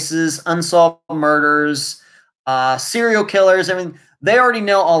persons cases, unsolved murders, serial killers, everything, they already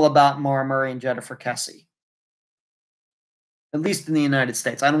know all about Maura Murray and Jennifer Kesse, at least in the United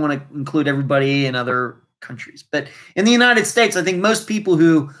States. I don't want to include everybody in other countries, but in the United States, I think most people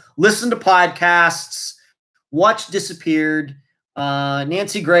who listen to podcasts, watch Disappeared,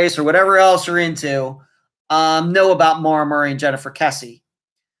 Nancy Grace, or whatever else you're into, know about Maura Murray and Jennifer Kesse.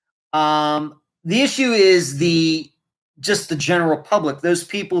 The issue is just the general public, those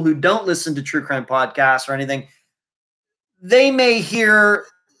people who don't listen to true crime podcasts or anything. They may hear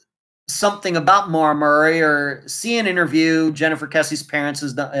something about Maura Murray or see an interview Jennifer Kesse's parents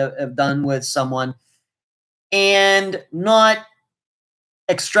have done with someone and not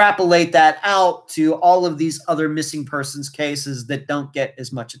extrapolate that out to all of these other missing persons cases that don't get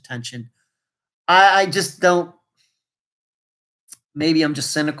as much attention. I just don't. Maybe I'm just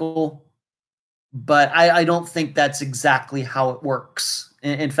cynical, but I don't think that's exactly how it works.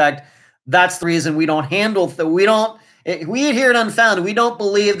 In fact, that's the reason we don't handle that. We here at Unfound, we don't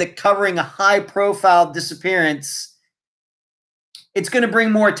believe that covering a high-profile disappearance, it's going to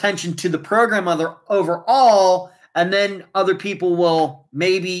bring more attention to the program overall, and then other people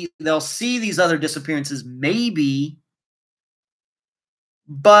they'll see these other disappearances, maybe.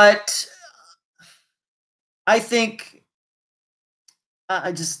 But I think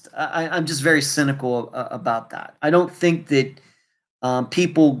I'm just very cynical about that. I don't think that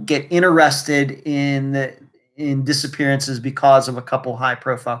people get interested in disappearances because of a couple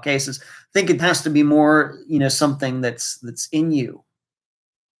high-profile cases. I think it has to be more, something that's in you.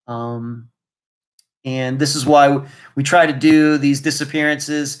 And this is why we try to do these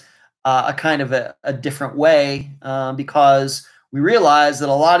disappearances a kind of a different way, because we realize that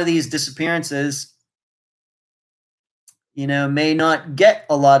a lot of these disappearances, may not get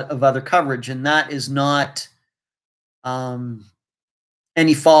a lot of other coverage, and that is not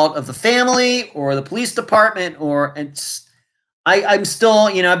any fault of the family or the police department, I'm still,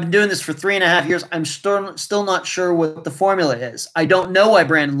 I've been doing this for 3.5 years. I'm still not sure what the formula is. I don't know why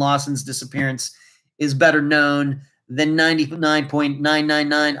Brandon Lawson's disappearance is better known than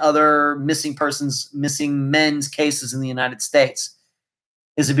 99.999 other missing men's cases in the United States.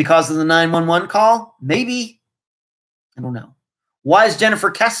 Is it because of the 911 call? Maybe. I don't know. Why is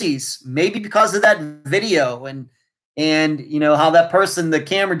Jennifer Kesse's? Maybe because of that video and how that person, the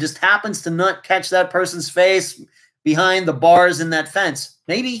camera just happens to not catch that person's face behind the bars in that fence.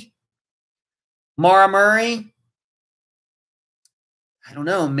 Maybe. Maura Murray, I don't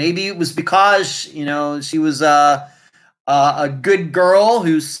know. Maybe it was because she was a good girl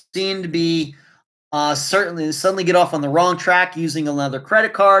who seemed to be suddenly get off on the wrong track using another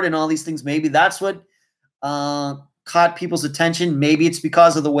credit card and all these things. Maybe that's what caught people's attention. Maybe it's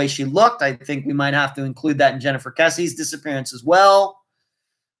because of the way she looked. I think we might have to include that in Jennifer Kesse's disappearance as well.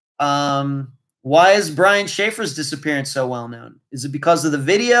 Why is Brian Schaefer's disappearance so well known? Is it because of the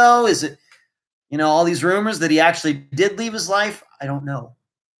video? Is it, all these rumors that he actually did leave his life? I don't know.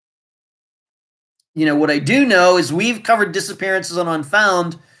 What I do know is we've covered disappearances on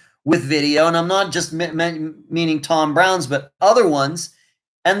Unfound with video, and I'm not just meaning Tom Brown's, but other ones,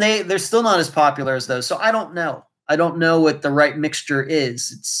 and they're still not as popular as those. So I don't know. I don't know what the right mixture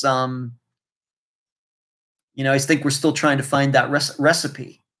is. It's I think we're still trying to find that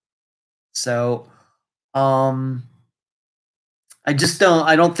recipe. So I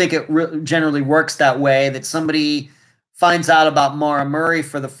don't think it generally works that way, that somebody finds out about Maura Murray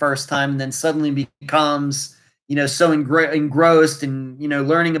for the first time and then suddenly becomes, so engrossed in,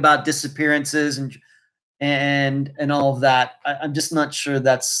 learning about disappearances and all of that. I'm just not sure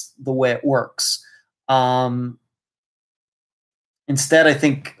that's the way it works. Instead, I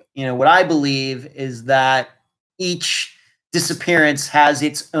think, what I believe is that each disappearance has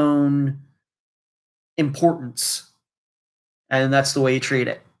its own importance, and that's the way you treat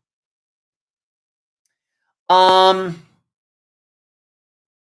it. Um,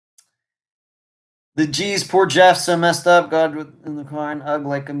 the geez, poor Jeff, so messed up. God in the car and ugh,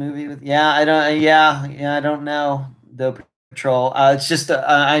 like a movie with. Yeah, I don't. Yeah, I don't know. Dope Patrol. It's just.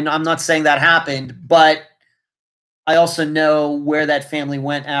 I'm not saying that happened, but I also know where that family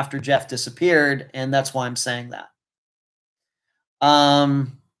went after Jeff disappeared, and that's why I'm saying that.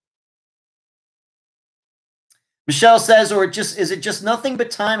 Michelle says, or is it just nothing but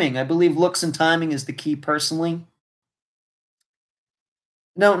timing? I believe looks and timing is the key personally.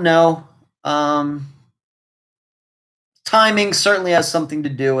 Don't know. Timing certainly has something to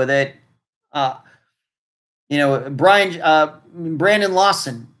do with it. Brandon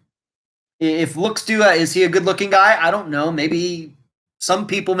Lawson. If looks do, is he a good-looking guy? I don't know. Maybe some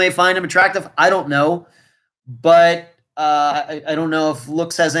people may find him attractive. I don't know, but I don't know if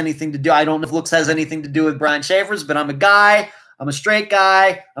looks has anything to do. I don't know if looks has anything to do with Brian Schaefer's. But I'm a guy. I'm a straight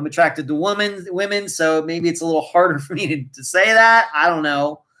guy. I'm attracted to women. So maybe it's a little harder for me to say that. I don't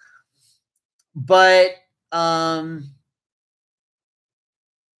know, but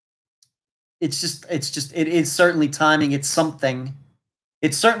it is certainly timing. It's something.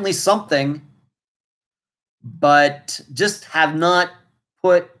 It's certainly something, but just have not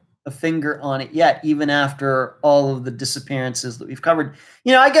put a finger on it yet, even after all of the disappearances that we've covered.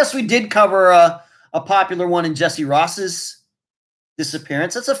 I guess we did cover a popular one in Jesse Ross's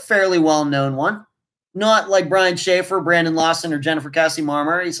disappearance. That's a fairly well-known one. Not like Brian Schaefer, Brandon Lawson, or Jennifer Cassie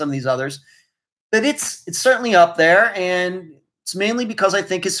Marmurray, some of these others. But it's certainly up there, and it's mainly because I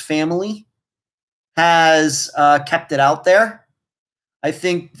think his family has kept it out there. I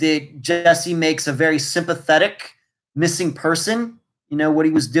think that Jesse makes a very sympathetic missing person, what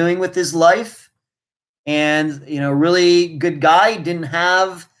he was doing with his life. And, really good guy. Didn't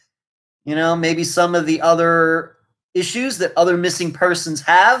have, maybe some of the other issues that other missing persons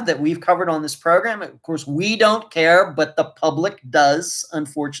have that we've covered on this program. Of course, we don't care, but the public does,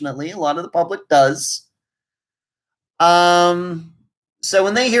 unfortunately. A lot of the public does. So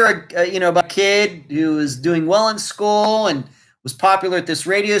when they hear about a kid who is doing well in school and was popular at this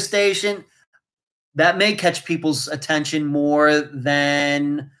radio station, that may catch people's attention more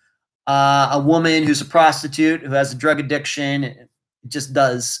than a woman who's a prostitute who has a drug addiction. It just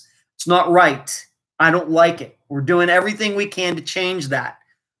does. It's not right. I don't like it. We're doing everything we can to change that,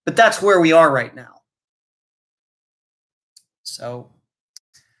 but that's where we are right now. So,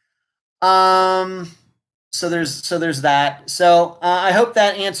 so there's that. So I hope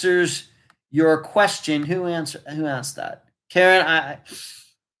that answers your question. Who asked that? Karen.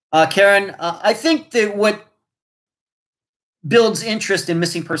 Karen, I think that what builds interest in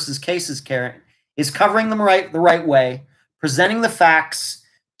missing persons cases, Karen, is covering them the right way, presenting the facts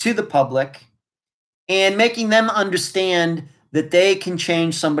to the public, and making them understand that they can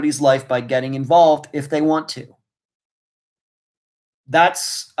change somebody's life by getting involved if they want to.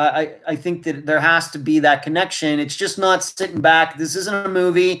 That's I think that there has to be that connection. It's just not sitting back. This isn't a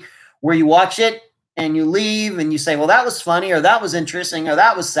movie where you watch it and you leave and you say, well, that was funny, or that was interesting, or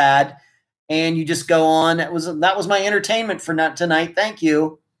that was sad, and you just go on. That was my entertainment for tonight. Thank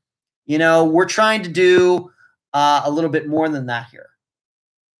you. We're trying to do a little bit more than that here.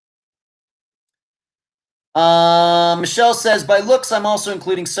 Michelle says, by looks, I'm also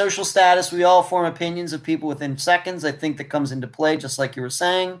including social status. We all form opinions of people within seconds. I think that comes into play, just like you were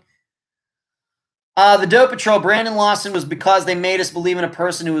saying. The Dope Patrol, Brandon Lawson, was because they made us believe in a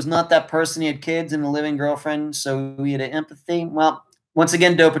person who was not that person. He had kids and a living girlfriend, so we had empathy. Well, once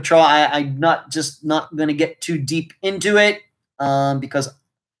again, Dope Patrol, I'm not going to get too deep into it because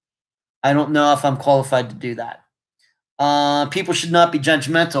I don't know if I'm qualified to do that. People should not be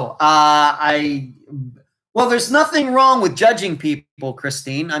judgmental. Well, there's nothing wrong with judging people,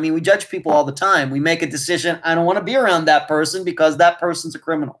 Christine. I mean, we judge people all the time. We make a decision. I don't want to be around that person because that person's a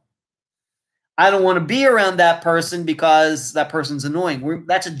criminal. I don't want to be around that person because that person's annoying.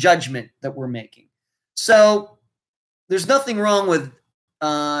 That's a judgment that we're making. So there's nothing wrong with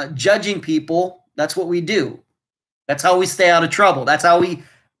judging people. That's what we do. That's how we stay out of trouble. That's how we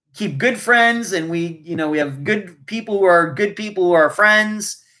keep good friends, and we have good people who are good people who are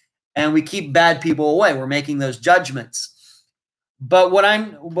friends, and we keep bad people away. We're making those judgments. But what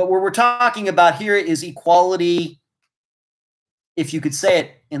we're talking about here is equality, if you could say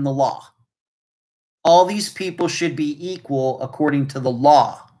it, in the law. All these people should be equal according to the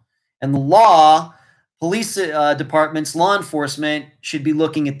law. And the law, police departments, law enforcement should be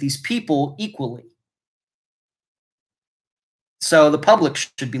looking at these people equally. So the public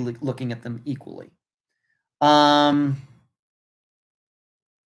should be looking at them equally. I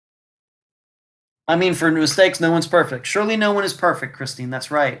mean, for mistakes, no one's perfect. Surely no one is perfect, Christine.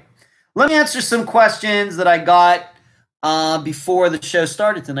 That's right. Let me answer some questions that I got before the show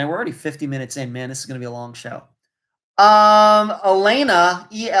started tonight. We're already 50 minutes in, man. This is going to be a long show. Elena,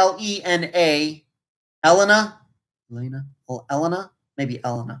 E-L-E-N-A, Elena, maybe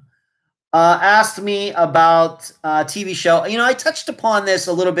Elena, asked me about a TV show. You know, I touched upon this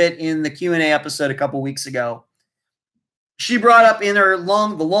a little bit in the Q&A episode a couple weeks ago. She brought up in the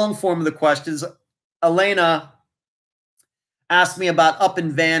long form of the questions, Elena asked me about Up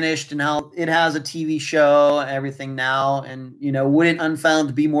and Vanished and how it has a TV show and everything now. And, you know, wouldn't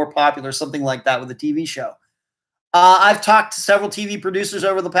Unfound be more popular, something like that with a TV show? I've talked to several TV producers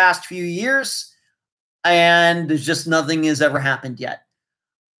over the past few years, and there's just nothing has ever happened yet.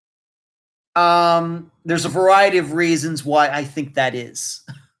 There's a variety of reasons why I think that is.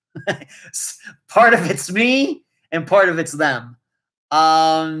 Part of it's me, and part of it's them.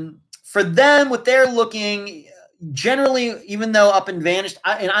 For them, what they're looking generally, even though Up and Vanished,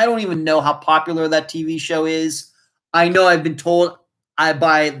 and I don't even know how popular that TV show is. I know I've been told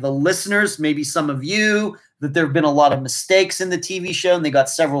by the listeners, maybe some of you, that there have been a lot of mistakes in the TV show, and they got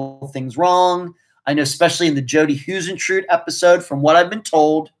several things wrong. I know, especially in the Jody Huisentruit episode, from what I've been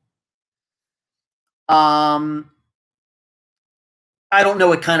told. I don't know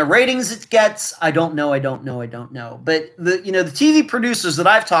what kind of ratings it gets. I don't know. But the TV producers that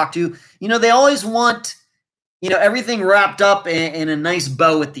I've talked to, they always want, everything wrapped up in a nice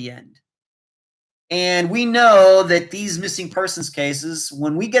bow at the end. And we know that these missing persons cases,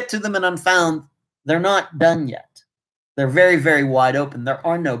 when we get to them in Unfound, they're not done yet. They're very, very wide open. There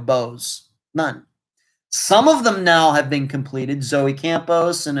are no bows, none. Some of them now have been completed. Zoe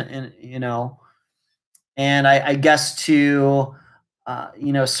Campos and I guess to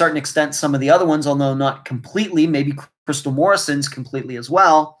a certain extent, some of the other ones, although not completely, maybe Crystal Morrison's completely as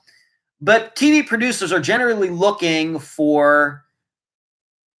well. But TV producers are generally looking for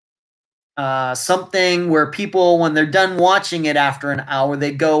something where people, when they're done watching it after an hour,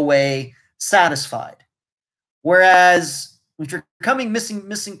 they go away satisfied. Whereas if you're covering missing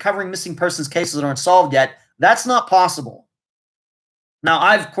persons cases that aren't solved yet, that's not possible. Now,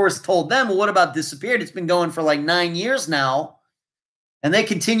 I've, of course, told them, well, what about Disappeared? It's been going for like 9 years now, and they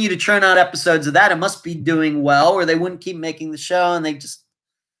continue to churn out episodes of that. It must be doing well, or they wouldn't keep making the show, and they just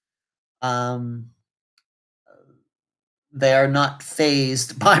they are not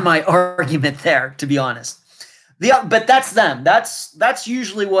fazed by my argument there, to be honest. But that's them. That's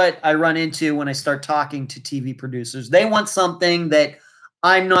usually what I run into when I start talking to TV producers. They want something that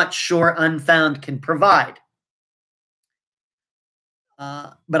I'm not sure Unfound can provide.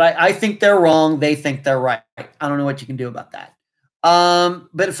 But I think they're wrong. They think they're right. I don't know what you can do about that.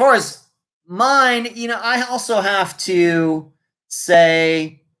 But as far as mine, I also have to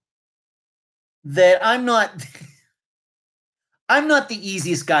say that I'm not the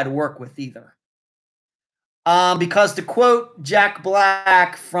easiest guy to work with either. Because to quote Jack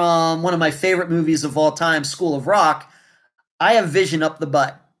Black from one of my favorite movies of all time, School of Rock, I have vision up the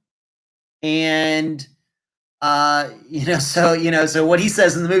butt. And so what he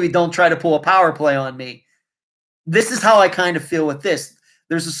says in the movie, don't try to pull a power play on me. This is how I kind of feel with this.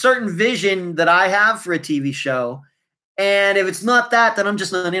 There's a certain vision that I have for a TV show, and if it's not that, then I'm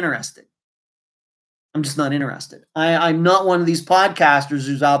just not interested. I'm not one of these podcasters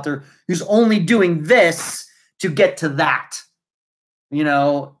who's out there who's only doing this to get to that.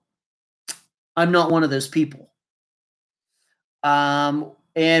 I'm not one of those people. But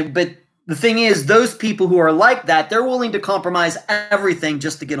the thing is, those people who are like that, they're willing to compromise everything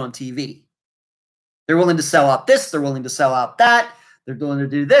just to get on TV. They're willing to sell out this. They're willing to sell out that. They're willing to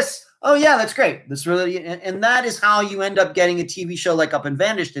do this. Oh, yeah, that's great. This really, and that is how you end up getting a TV show like Up and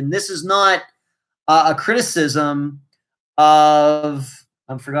Vanished. And this is not a criticism of,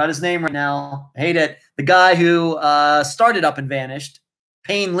 I forgot his name right now. I hate it. The guy who started Up and Vanished,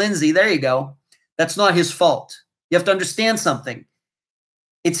 Payne Lindsay. There you go. That's not his fault. You have to understand something.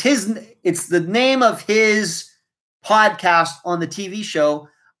 It's the name of his podcast on the TV show,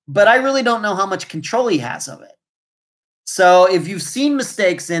 but I really don't know how much control he has of it. So if you've seen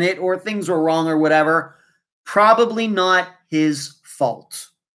mistakes in it or things were wrong or whatever, probably not his fault.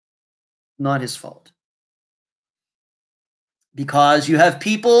 Not his fault. Because you have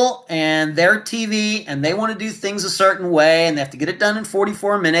people and their TV and they want to do things a certain way and they have to get it done in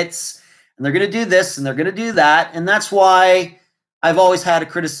 44 minutes and they're going to do this and they're going to do that. And that's why I've always had a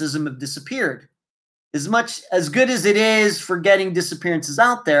criticism of Disappeared. As good as it is for getting disappearances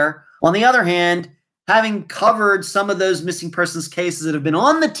out there, on the other hand, having covered some of those missing persons cases that have been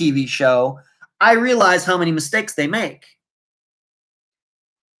on the TV show, I realize how many mistakes they make.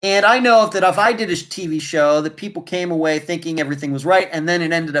 And I know that if I did a TV show that people came away thinking everything was right and then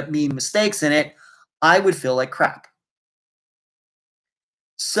it ended up being mistakes in it, I would feel like crap.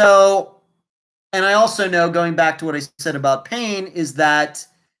 So, and I also know, going back to what I said about pain, is that,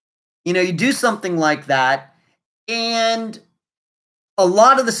 you do something like that, and a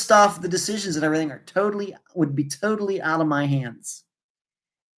lot of the stuff, the decisions and everything would be totally out of my hands.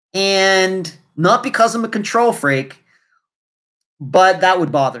 And not because I'm a control freak, but that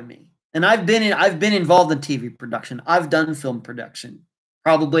would bother me. And I've been involved in TV production. I've done film production,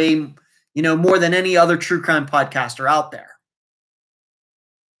 probably, more than any other true crime podcaster out there.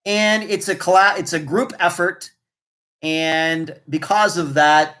 And it's a group effort, and because of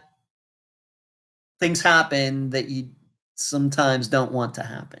that, things happen that you sometimes don't want to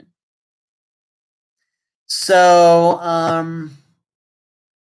happen. So,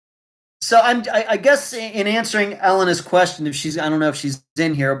 I guess in answering Elena's question, I don't know if she's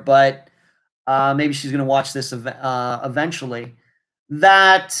in here, but maybe she's going to watch this eventually.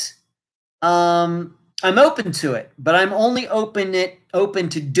 That I'm open to it, but I'm only open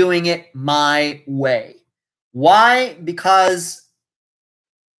to doing it my way. Why? Because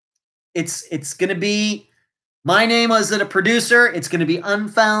it's going to be my name as a producer. It's going to be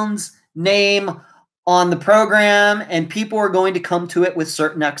Unfound's name on the program, and people are going to come to it with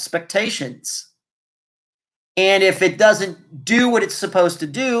certain expectations. And if it doesn't do what it's supposed to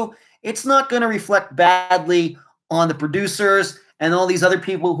do, it's not going to reflect badly on the producers and all these other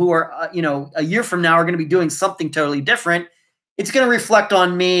people who are, a year from now are going to be doing something totally different. It's going to reflect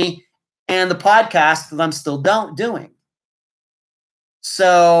on me and the podcast that I'm still doing.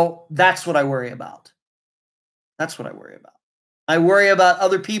 So that's what I worry about. That's what I worry about. I worry about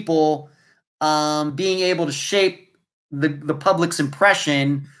other people being able to shape the public's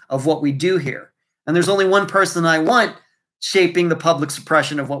impression of what we do here. And there's only one person I want shaping the public's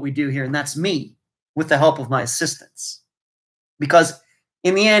impression of what we do here, and that's me, with the help of my assistants. Because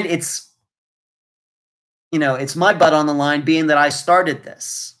in the end, it's my butt on the line, being that I started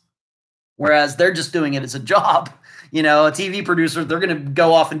this. Whereas they're just doing it as a job. A TV producer, they're going to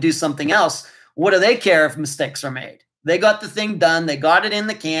go off and do something else. What do they care if mistakes are made? They got the thing done. They got it in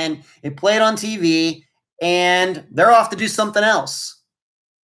the can. It played on TV, and they're off to do something else.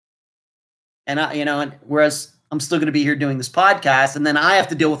 And whereas I'm still going to be here doing this podcast, and then I have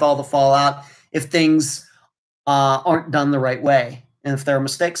to deal with all the fallout if things aren't done the right way, and if there are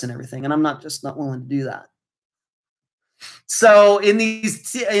mistakes and everything. And I'm not willing to do that. So in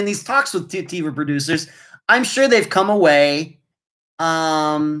these talks with TV producers, I'm sure they've come away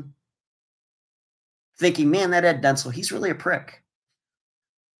thinking, man, that Ed Dentzel, he's really a prick.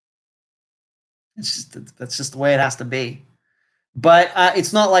 That's just the way it has to be. But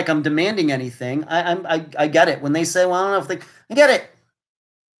it's not like I'm demanding anything. I get it. When they say, well, I don't know if I get it.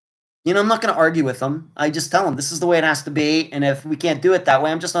 I'm not going to argue with them. I just tell them this is the way it has to be. And if we can't do it that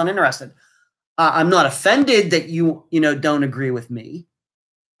way, I'm just not interested. I'm not offended that you don't agree with me.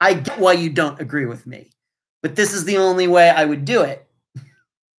 I get why you don't agree with me, but this is the only way I would do it.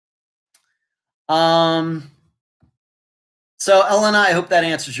 So Elena, I hope that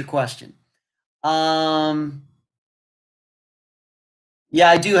answers your question. Yeah,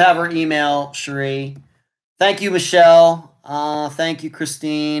 I do have her email, Cherie. Thank you, Michelle. Thank you,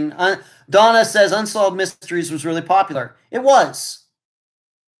 Christine. Donna says Unsolved Mysteries was really popular. It was.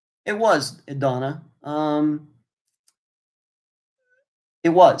 It was, Donna. It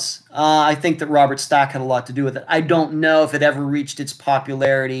was. I think that Robert Stack had a lot to do with it. I don't know if it ever reached its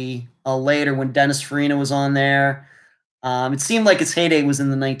popularity later when Dennis Farina was on there. It seemed like its heyday was in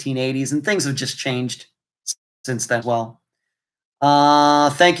the 1980s, and things have just changed since then as well.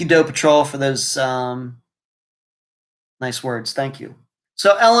 Thank you, Doe Patrol, for those nice words. Thank you.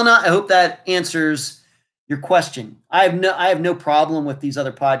 So, Elena, I hope that answers your question. I have no problem with these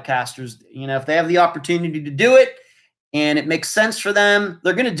other podcasters. If they have the opportunity to do it and it makes sense for them,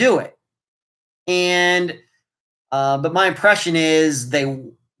 they're going to do it. And but my impression is they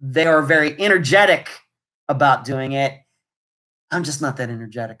are very energetic about doing it. I'm just not that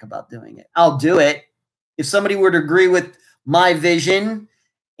energetic about doing it. I'll do it. If somebody were to agree with my vision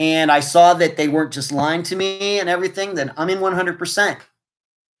and I saw that they weren't just lying to me and everything, then I'm in 100%.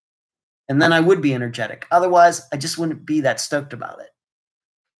 And then I would be energetic. Otherwise, I just wouldn't be that stoked about it.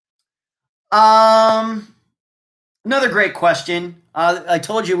 Another great question. I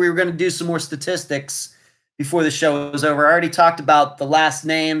told you we were going to do some more statistics before the show was over. I already talked about the last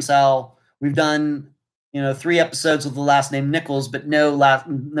names, how we've done 3 episodes with the last name Nichols, but no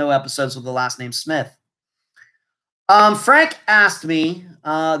episodes with the last name Smith. Frank asked me,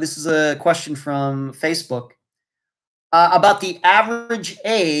 this is a question from Facebook. about the average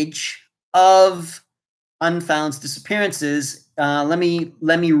age of Unfound's disappearances. Let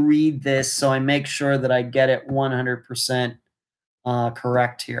me read this so I make sure that I get it 100%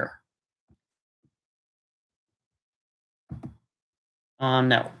 correct here.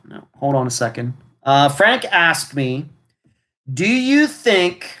 No. Hold on a second. Frank asked me, do you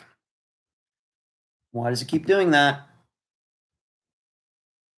think, why does it keep doing that?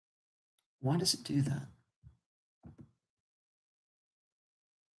 Why does it do that?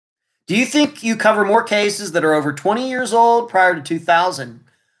 Do you think you cover more cases that are over 20 years old prior to 2000?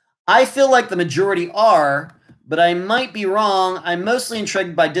 I feel like the majority are, but I might be wrong. I'm mostly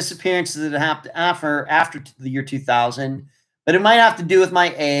intrigued by disappearances that happened after the year 2000, but it might have to do with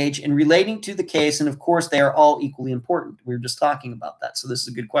my age and relating to the case. And of course, they are all equally important. We were just talking about that. So this is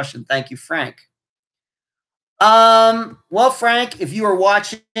a good question. Thank you, Frank. Well, Frank, if you are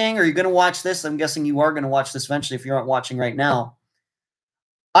watching or you're going to watch this, I'm guessing you are going to watch this eventually if you aren't watching right now.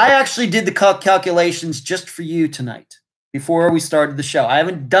 I actually did the calculations just for you tonight before we started the show. I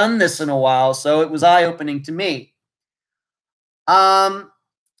haven't done this in a while, so it was eye-opening to me.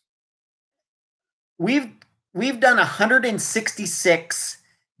 We've done 166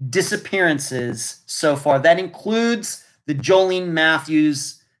 disappearances so far. That includes the Jolene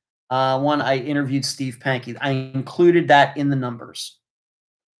Matthews one I interviewed Steve Pankey. I included that in the numbers.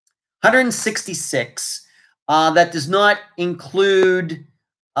 166. That does not include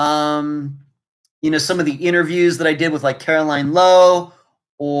some of the interviews that I did with like Caroline Lowe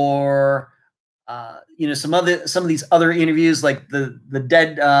or some of these other interviews like the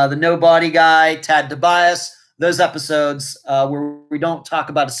nobody guy, Tad Tobias. Those episodes where we don't talk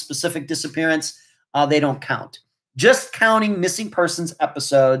about a specific disappearance, they don't count. Just counting missing persons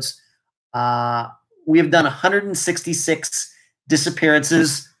episodes, we have done 166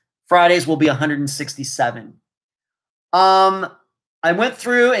 disappearances. Fridays will be 167. I went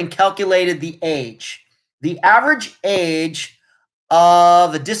through and calculated the age. The average age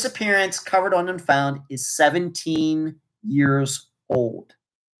of a disappearance covered on Unfound is 17 years old.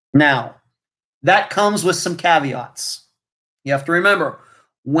 Now, that comes with some caveats. You have to remember,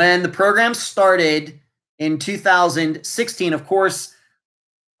 when the program started in 2016, of course,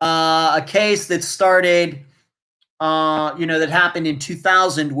 a case that started, that happened in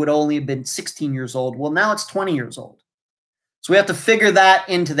 2000 would only have been 16 years old. Well, now it's 20 years old. So we have to figure that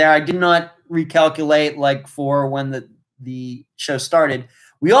into there. I did not recalculate like for when the show started.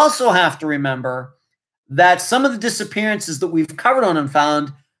 We also have to remember that some of the disappearances that we've covered on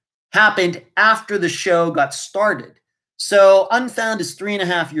Unfound happened after the show got started. So Unfound is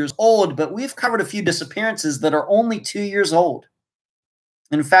 3.5 years old, but we've covered a few disappearances that are only 2 years old.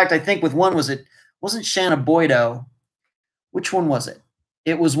 In fact, I think with one wasn't Shanna Boydo. Which one was it?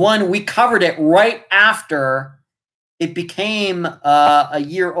 It was one, we covered it right after it became a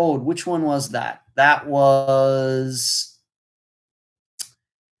year old. Which one was that? That was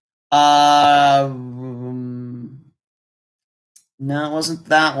no, it wasn't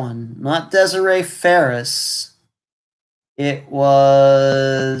that one. Not Desiree Ferris. It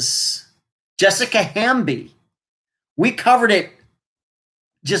was Jessica Hamby. We covered it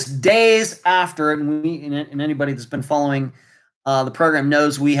just days after, and anybody that's been following the program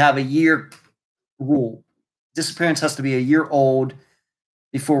knows we have a year rule. Disappearance has to be a year old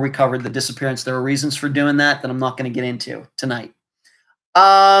before we covered the disappearance. There are reasons for doing that I'm not going to get into tonight.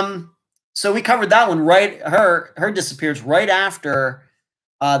 So we covered that one right. Her disappears right after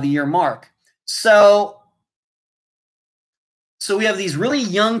the year mark. So we have these really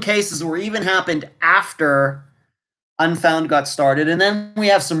young cases that were even happened after Unfound got started, and then we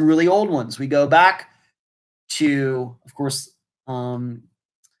have some really old ones. We go back to, of course, Evelyn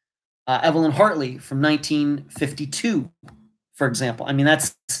Hartley from 1952, for example. I mean,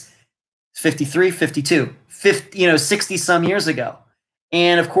 that's 53, 52, 60 some years ago.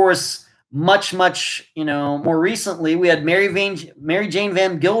 And of course, much more recently, we had Mary Jane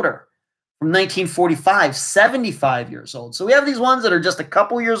Van Gilder from 1945, 75 years old. So we have these ones that are just a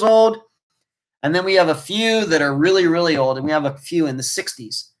couple years old, and then we have a few that are really, really old, and we have a few in the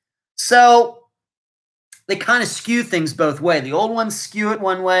 60s. So they kind of skew things both ways. The old ones skew it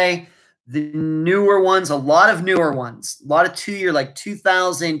one way. The newer ones, a lot of newer ones, a lot of 2 year, like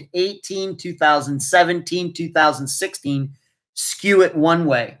 2018, 2017, 2016, skew it one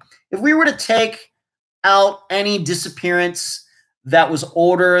way. If we were to take out any disappearance that was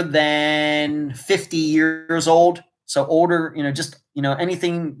older than 50 years old, so older,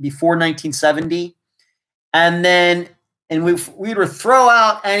 anything before 1970, and we were throw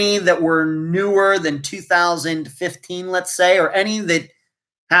out any that were newer than 2015, let's say, or any that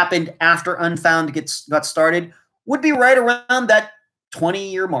happened after Unfound got started, would be right around that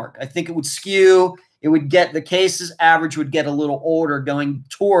 20-year mark. I think it would skew. It would get the cases average would get a little older going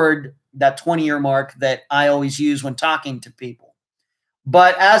toward that 20-year mark that I always use when talking to people.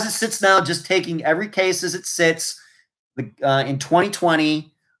 But as it sits now, just taking every case as it sits, in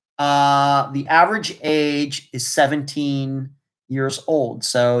 2020, the average age is 17 years old.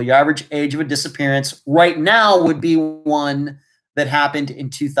 So your average age of a disappearance right now would be one that happened in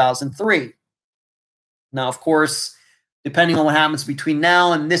 2003. Now, of course, depending on what happens between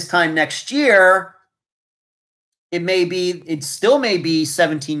now and this time next year, it still may be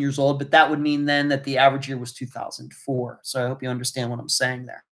 17 years old, but that would mean then that the average year was 2004. So I hope you understand what I'm saying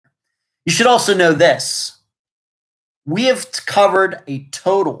there. You should also know this. We have covered a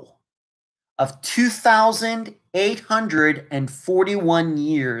total of 2,841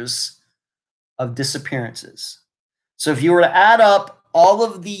 years of disappearances. So if you were to add up all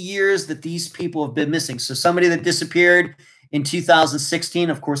of the years that these people have been missing, so somebody that disappeared in 2016,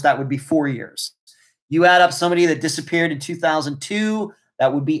 of course, that would be 4 years. You add up somebody that disappeared in 2002,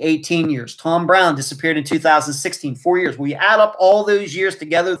 that would be 18 years. Tom Brown disappeared in 2016, 4 years. Well, you add up all those years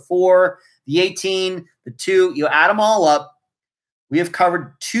together, 4, the 18, the 2, you add them all up, we have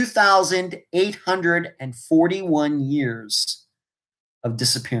covered 2,841 years of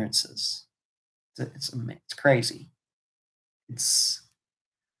disappearances. It's crazy.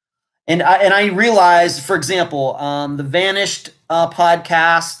 And I realized, for example, the Vanished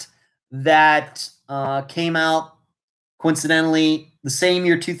podcast that came out coincidentally the same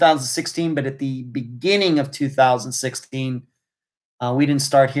year, 2016, but at the beginning of 2016. We didn't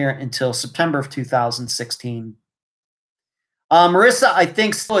start here until September of 2016. Marissa, I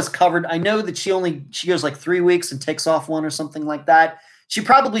think, still has covered. I know that she goes like 3 weeks and takes off one or something like that. She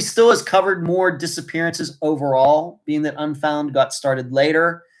probably still has covered more disappearances overall, being that Unfound got started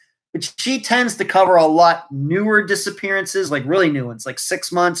later. But she tends to cover a lot newer disappearances, like really new ones, like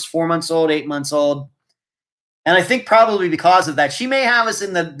 6 months, 4 months old, 8 months old. And I think probably because of that, she may have us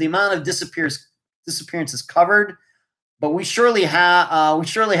in the amount of disappearances covered, but we surely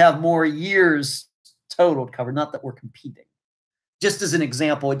have more years totaled covered. Not that we're competing. Just as an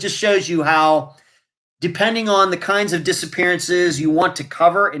example, it just shows you how, depending on the kinds of disappearances you want to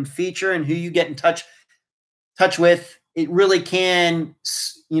cover and feature and who you get in touch with, it really can,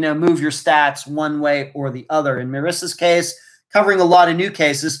 move your stats one way or the other. In Marissa's case, covering a lot of new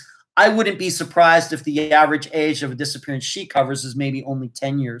cases, I wouldn't be surprised if the average age of a disappearance she covers is maybe only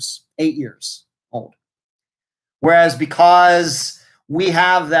 10 years, 8 years old. Whereas because we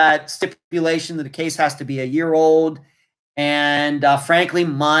have that stipulation that a case has to be a year old, and frankly,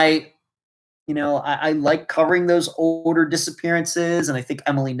 I like covering those older disappearances, and I think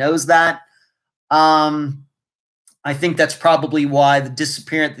Emily knows that. I think that's probably why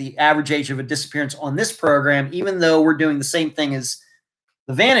the average age of a disappearance on this program, even though we're doing the same thing as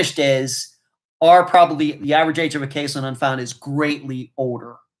the Vanished is, are probably the average age of a case on Unfound is greatly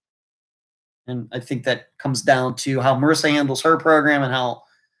older. And I think that comes down to how Marissa handles her program and how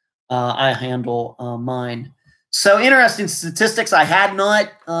I handle mine. So interesting statistics. I had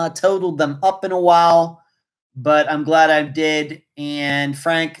not totaled them up in a while, but I'm glad I did. And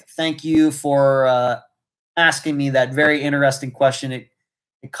Frank, thank you for asking me that very interesting question. It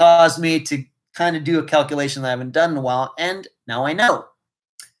caused me to kind of do a calculation that I haven't done in a while, and now I know.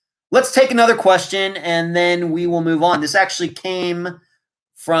 Let's take another question, and then we will move on. This actually came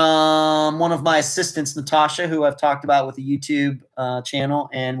from one of my assistants, Natasha, who I've talked about with the YouTube channel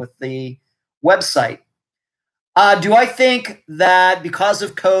and with the website. Do I think that because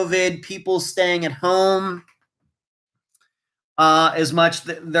of COVID, people staying at home as much,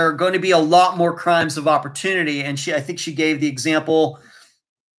 there are going to be a lot more crimes of opportunity? And I think she gave the example,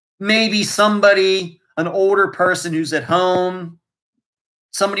 maybe an older person who's at home,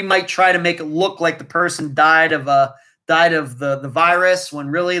 somebody might try to make it look like the person died of the virus when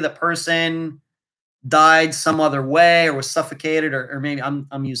really the person died some other way or was suffocated, or maybe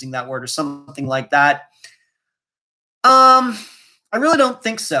I'm using that word, or something like that. I really don't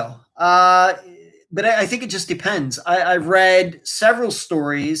think so. But I think it just depends. I've read several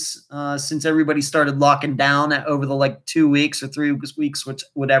stories since everybody started locking down over the 2 weeks or 3 weeks,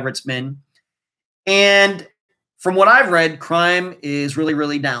 whatever it's been. And from what I've read, crime is really,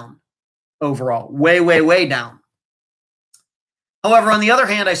 really down overall. Way, way, way down. However, on the other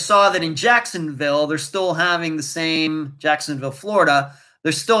hand, I saw that in Jacksonville, they're still having Jacksonville, Florida,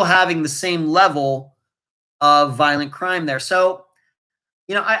 they're still having the same level of violent crime there. So,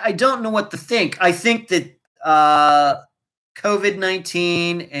 I don't know what to think. I think that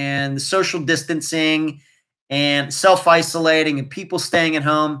COVID-19 and the social distancing and self-isolating and people staying at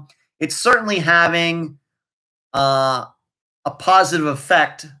home, it's certainly having uh, a positive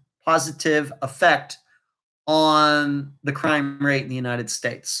effect on the crime rate in the United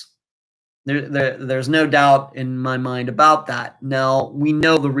States. There's no doubt in my mind about that. Now, we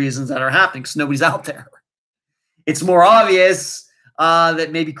know the reasons that are happening because nobody's out there. It's more obvious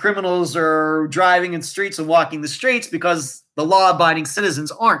that maybe criminals are driving in streets and walking the streets because the law-abiding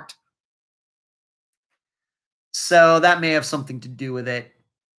citizens aren't. So that may have something to do with it.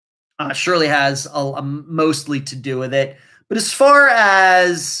 Surely has mostly to do with it. But as far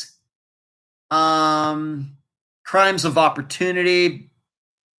as crimes of opportunity,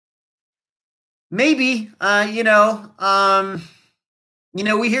 maybe we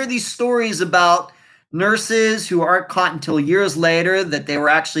hear these stories about nurses who aren't caught until years later that they were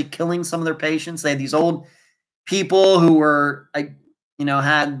actually killing some of their patients. They had these old people who were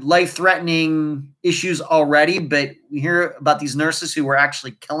had life-threatening issues already, but we hear about these nurses who were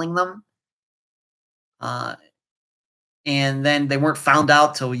actually killing them. And then they weren't found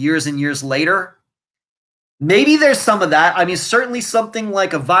out till years and years later. Maybe there's some of that. I mean, certainly something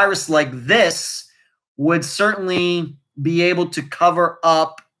like a virus like this would certainly be able to cover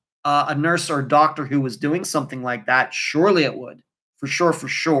up a nurse or a doctor who was doing something like that. Surely it would, for sure, for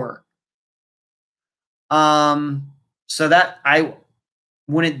sure. So that I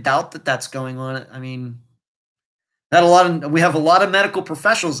wouldn't doubt that that's going on. I mean, we have a lot of medical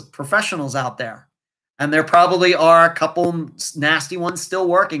professionals out there, and there probably are a couple nasty ones still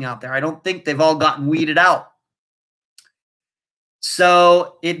working out there. I don't think they've all gotten weeded out.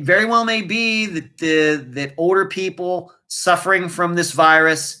 So it very well may be that older people suffering from this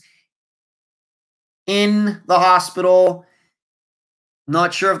virus in the hospital,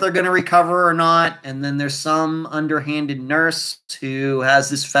 not sure if they're going to recover or not, and then there's some underhanded nurse who has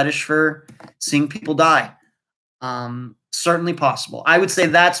this fetish for seeing people die. Certainly possible. I would say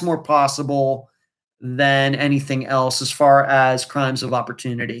that's more possible than anything else as far as crimes of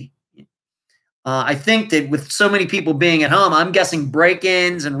opportunity. I think that with so many people being at home, I'm guessing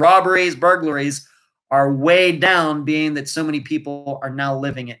break-ins and robberies, burglaries are way down, being that so many people are now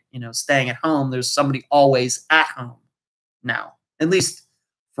living it, staying at home. There's somebody always at home now, at least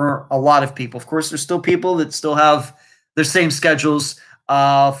for a lot of people. Of course, there's still people that still have their same schedules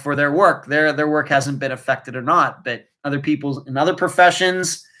for their work. Their work hasn't been affected or not, but other people in other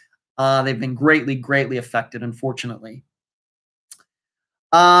professions, they've been greatly, greatly affected, unfortunately.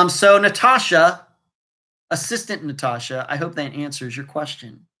 So Natasha, assistant Natasha, I hope that answers your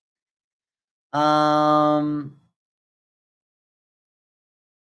question. Paula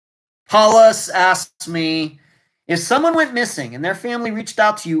asks me, if someone went missing and their family reached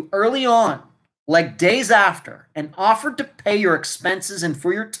out to you early on, like days after, and offered to pay your expenses and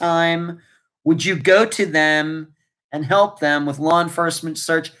for your time, would you go to them and help them with law enforcement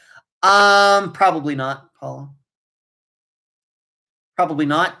search? Probably not, Paula. Probably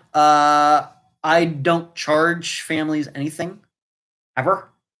not. I don't charge families anything, ever.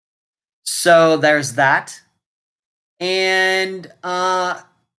 So there's that. And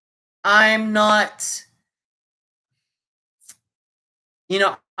I'm not,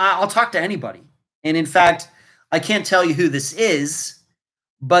 I'll talk to anybody. And in fact, I can't tell you who this is,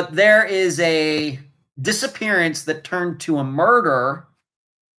 but there is a disappearance that turned to a murder.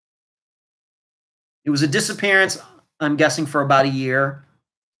 It was a disappearance, I'm guessing, for about a year.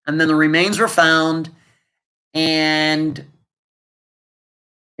 And then the remains were found, and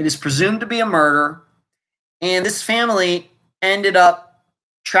it is presumed to be a murder. And this family ended up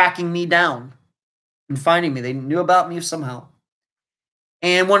tracking me down and finding me. They knew about me somehow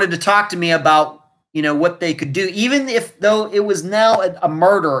and wanted to talk to me about, what they could do, even if though it was now a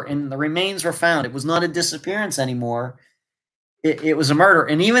murder and the remains were found. It was not a disappearance anymore. It was a murder.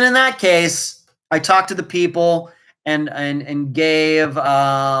 And even in that case, I talked to the people and gave,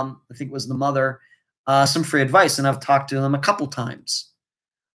 I think it was the mother, some free advice. And I've talked to them a couple times.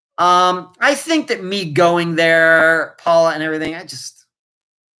 I think that me going there, Paula, and everything,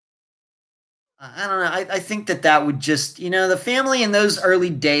 I don't know. I think that would just, the family in those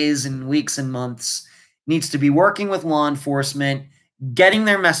early days and weeks and months needs to be working with law enforcement, getting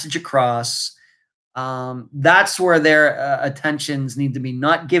their message across. That's where their attentions need to be,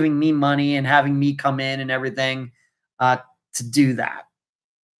 not giving me money and having me come in and everything to do that.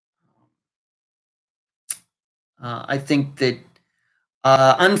 I think that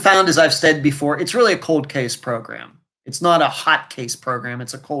Unfound, as I've said before, it's really a cold case program. It's not a hot case program.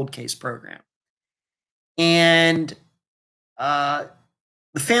 It's a cold case program. And the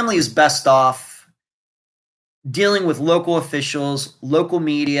family is best off dealing with local officials, local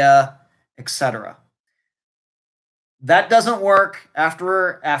media, etc. That doesn't work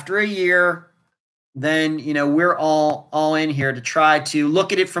after a year. then we're all in here to try to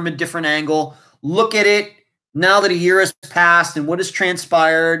look at it from a different angle. Look at it now that a year has passed and what has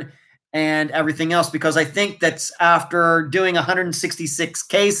transpired and everything else. Because I think that's after doing 166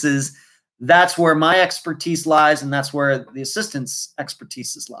 cases, that's where my expertise lies, and that's where the assistant's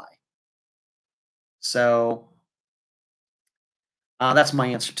expertise lie. So that's my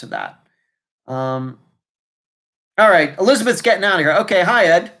answer to that. All right, Elizabeth's getting out of here. Okay, hi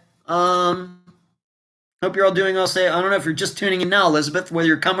Ed. Hope you're all doing well. I don't know if you're just tuning in now, Elizabeth, whether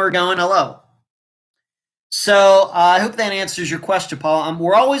you're coming or going. Hello. So I hope that answers your question, Paul.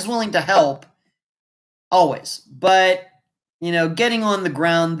 We're always willing to help, always, but getting on the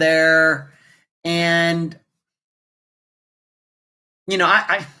ground there, and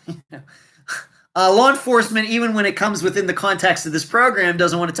law enforcement, even when it comes within the context of this program,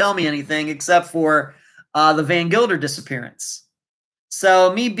 doesn't want to tell me anything except for the Van Gilder disappearance.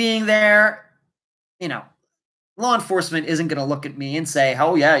 So me being there, law enforcement isn't going to look at me and say,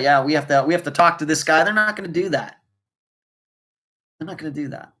 "Oh yeah, we have to talk to this guy." They're not going to do that. They're not going to do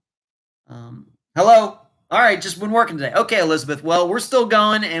that. Hello. All right, just been working today. Okay, Elizabeth. Well, we're still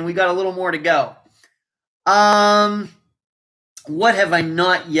going, and we got a little more to go. What have I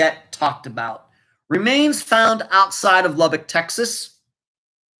not yet talked about? Remains found outside of Lubbock, Texas.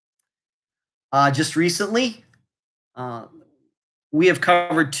 Just recently, we have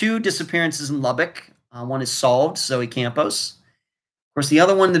covered 2 disappearances in Lubbock. One is solved, Zoe Campos. Of course, the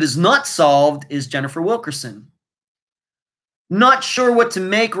other one that is not solved is Jennifer Wilkerson. Not sure what to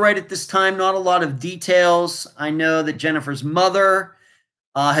make right at this time. Not a lot of details. I know that Jennifer's mother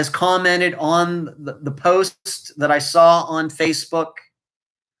has commented on the post that I saw on Facebook.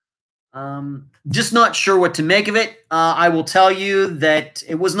 Just not sure what to make of it. I will tell you that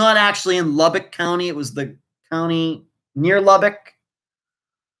it was not actually in Lubbock County. It was the county near Lubbock.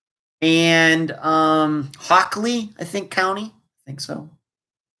 And Hockley, I think, county. I think so.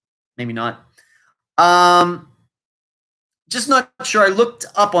 Maybe not. Just not sure. I looked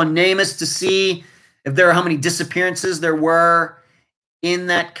up on NamUs to see if there are how many disappearances there were in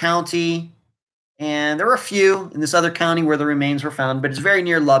that county. And there were a few in this other county where the remains were found, but it's very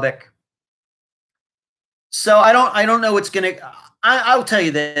near Lubbock. So I don't know what's going to – I'll tell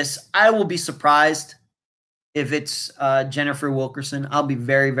you this. I will be surprised if it's Jennifer Wilkerson. I'll be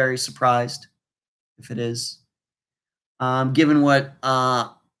very, very surprised if it is, given what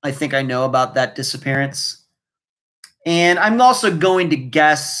I think I know about that disappearance. And I'm also going to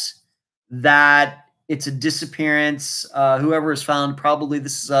guess that it's a disappearance. Whoever is found, probably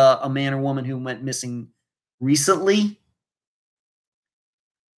this is a man or woman who went missing recently.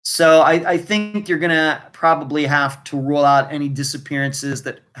 So I think you're going to probably have to rule out any disappearances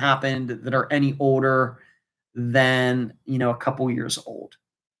that happened that are any older than, a couple years old.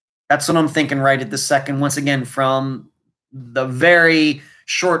 That's what I'm thinking right at this second. Once again, from the very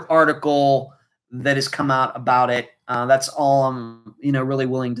short article that has come out about it. That's all I'm, really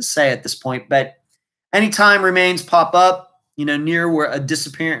willing to say at this point. But anytime remains pop up, near where a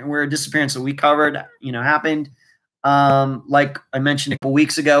disappearance that we covered, happened, like I mentioned a couple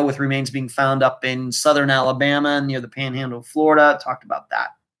weeks ago, with remains being found up in southern Alabama near the Panhandle of Florida, talked about that.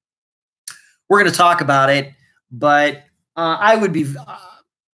 We're going to talk about it, but I would be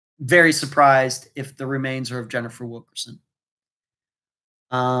very surprised if the remains are of Jennifer Wilkerson.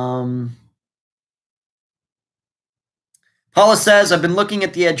 Paula says, I've been looking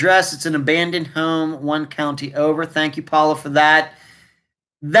at the address. It's an abandoned home, 1 county over. Thank you, Paula, for that.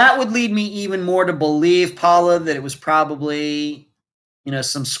 That would lead me even more to believe, Paula, that it was probably,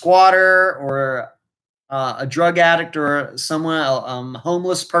 some squatter or a drug addict or someone, a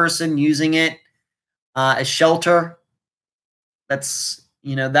homeless person using it as shelter. That's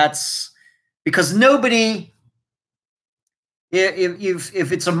because nobody,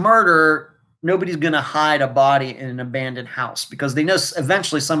 if it's a murder, nobody's going to hide a body in an abandoned house because they know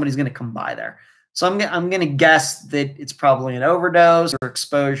eventually somebody's going to come by there. So I'm going to guess that it's probably an overdose or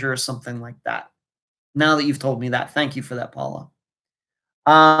exposure or something like that. Now that you've told me that, thank you for that, Paula.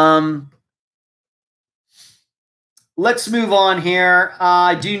 Let's move on here.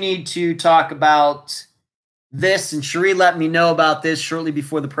 I do need to talk about this, and Cherie let me know about this shortly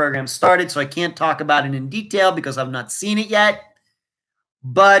before the program started, so I can't talk about it in detail because I've not seen it yet.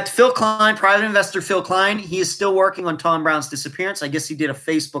 But Phil Klein, private investor Phil Klein, he is still working on Tom Brown's disappearance. I guess he did a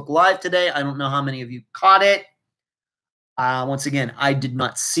Facebook Live today. I don't know how many of you caught it. Once again, I did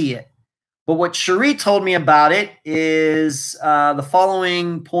not see it. But what Cherie told me about it is the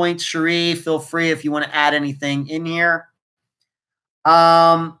following points. Cherie, feel free if you want to add anything in here.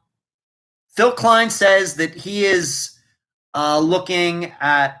 Phil Klein says that he is looking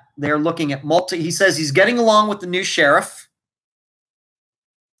at they're looking at he says he's getting along with the new sheriff.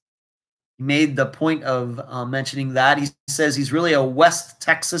 He made the point of mentioning that. He says he's really a West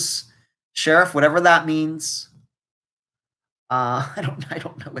Texas sheriff, whatever that means. I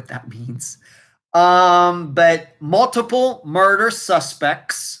don't know what that means. But multiple murder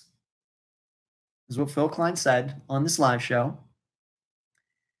suspects is what Phil Klein said on this live show.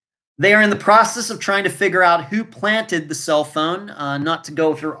 They are in the process of trying to figure out who planted the cell phone. Not to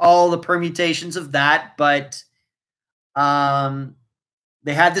go through all the permutations of that, but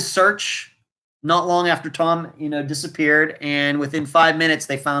they had this search not long after Tom, disappeared, and within 5 minutes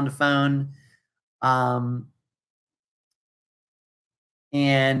they found a phone.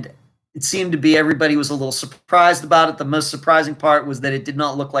 And it seemed to be everybody was a little surprised about it. The most surprising part was that it did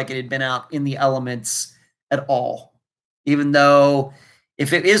not look like it had been out in the elements at all. Even though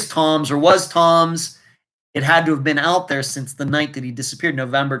if it is Tom's or was Tom's, it had to have been out there since the night that he disappeared,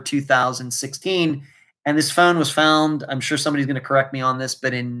 November 2016. And this phone was found, I'm sure somebody's going to correct me on this,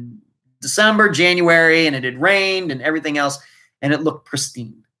 but in December, January, and it had rained and everything else, and it looked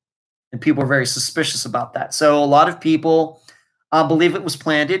pristine. And people were very suspicious about that. So a lot of people believe it was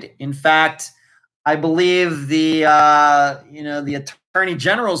planted. In fact, I believe the Attorney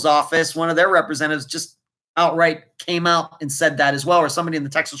General's office, one of their representatives, just outright came out and said that as well, or somebody in the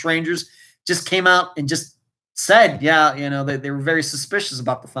Texas Rangers just came out and just said, yeah, they were very suspicious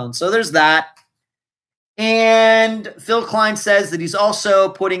about the phone. So there's that. And Phil Klein says that he's also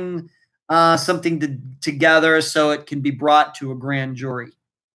putting something together so it can be brought to a grand jury.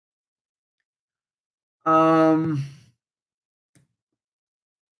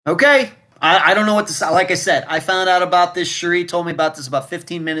 Okay. I don't know what to say. Like I said, I found out about this. Cherie told me about this about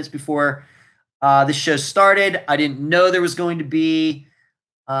 15 minutes before this show started. I didn't know there was going to be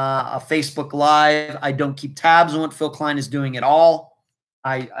a Facebook Live. I don't keep tabs on what Phil Klein is doing at all.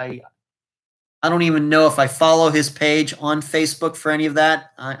 I don't even know if I follow his page on Facebook for any of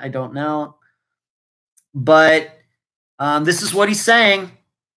that. I don't know. But this is what he's saying.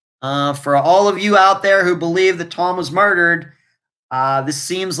 For all of you out there who believe that Tom was murdered, this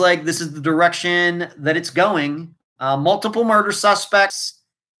seems like this is the direction that it's going. Multiple murder suspects,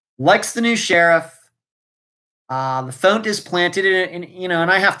 likes the new sheriff. The phone is planted,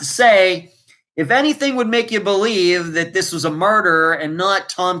 and I have to say, if anything would make you believe that this was a murder and not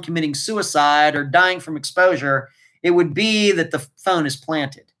Tom committing suicide or dying from exposure, it would be that the phone is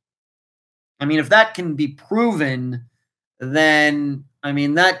planted. I mean, if that can be proven, then,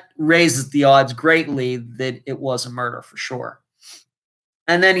 that raises the odds greatly that it was a murder for sure.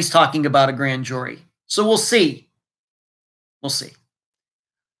 And then he's talking about a grand jury. So we'll see. We'll see.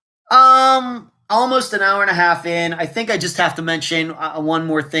 Almost an hour and a half in. I think I just have to mention one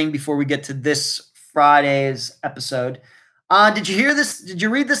more thing before we get to this Friday's episode. Did you hear this? Did you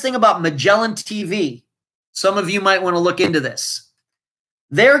read this thing about Magellan TV? Some of you might want to look into this.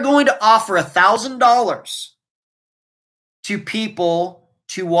 They're going to offer $1,000 to people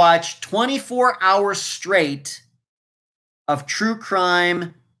to watch 24 hours straight of true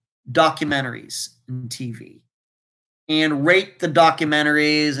crime documentaries and TV, and rate the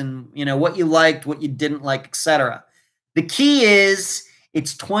documentaries and what you liked, what you didn't like, etc. The key is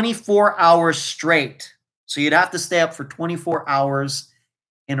it's 24 hours straight. So you'd have to stay up for 24 hours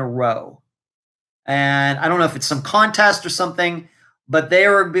in a row. And I don't know if it's some contest or something, but they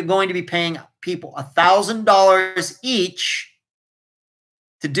are going to be paying people $1,000 each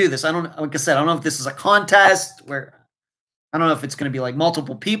to do this. Like I said, I don't know if this is a contest where, I don't know if it's going to be like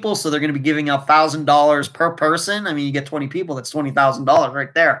multiple people, so they're going to be giving out $1,000 per person. You get 20 people, that's $20,000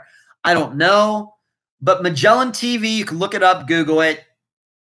 right there. I don't know, but Magellan TV, you can look it up, Google it.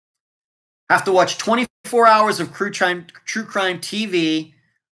 Have to watch 24 hours of true crime TV,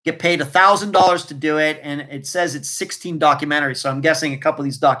 get paid $1,000 to do it, and it says it's 16 documentaries, so I'm guessing a couple of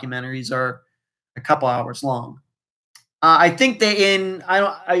these documentaries are a couple hours long. I think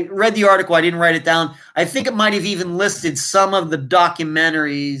I read the article. I didn't write it down. I think it might have even listed some of the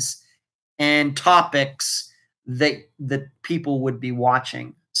documentaries and topics that people would be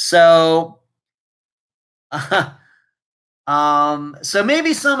watching. So, so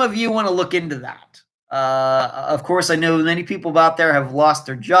maybe some of you want to look into that. Of course, I know many people out there have lost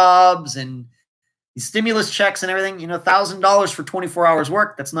their jobs and the stimulus checks and everything. $1,000 for 24 hours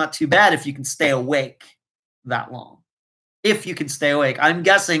work, that's not too bad if you can stay awake that long. If you can stay awake. I'm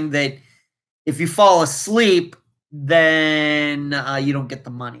guessing that if you fall asleep, then you don't get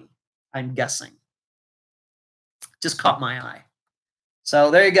the money. I'm guessing. Just caught my eye. So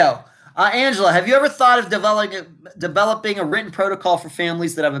there you go. Angela, have you ever thought of developing a written protocol for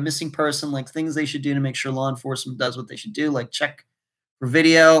families that have a missing person, like things they should do to make sure law enforcement does what they should do, like check for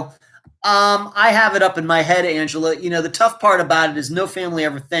video. I have it up in my head, Angela. You know, the tough part about it is no family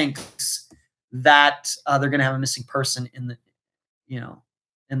ever thinks that they're going to have a missing person in the, you know,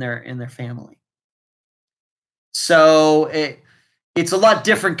 in their family. So it's a lot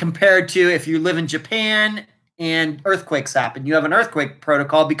different compared to if you live in Japan and earthquakes happen. You have an earthquake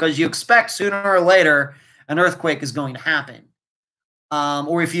protocol because you expect sooner or later an earthquake is going to happen.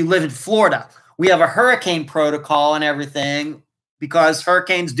 Or if you live in Florida, we have a hurricane protocol and everything because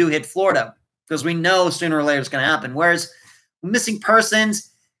hurricanes do hit Florida because we know sooner or later it's going to happen. Whereas missing persons,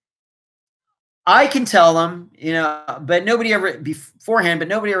 I can tell them, you know, but nobody ever beforehand, but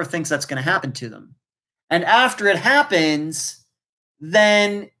nobody ever thinks that's going to happen to them. And after it happens,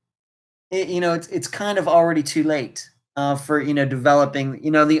 then it's kind of already too late for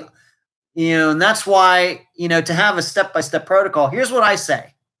developing and that's why to have a step-by-step protocol. Here's what I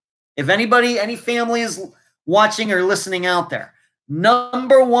say: if any family is watching or listening out there,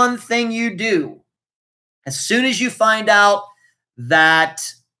 number one thing you do as soon as you find out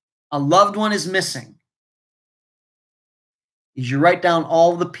that a loved one is missing is you write down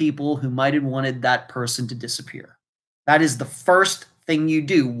all the people who might have wanted that person to disappear. That is the first thing you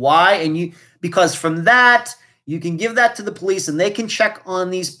do. Why? Because from that, you can give that to the police and they can check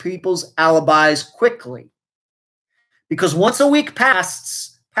on these people's alibis quickly. Because once a week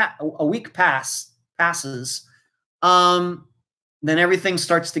passes, then everything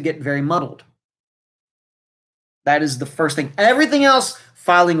starts to get very muddled. That is the first thing. Everything else,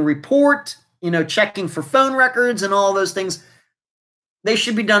 filing a report, checking for phone records and all those things, they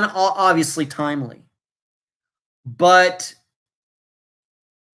should be done obviously timely. But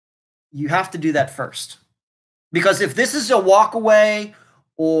you have to do that first. Because if this is a walk away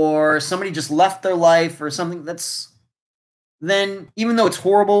or somebody just left their life or something, then even though it's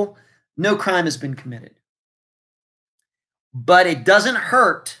horrible, no crime has been committed. But it doesn't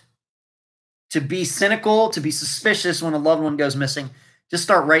hurt to be cynical, to be suspicious when a loved one goes missing. Just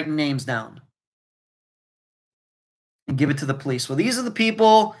start writing names down and give it to the police. Well, these are the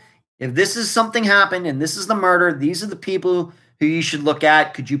people. If this is something happened and this is the murder, these are the people who you should look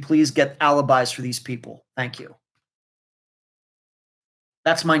at. Could you please get alibis for these people? Thank you.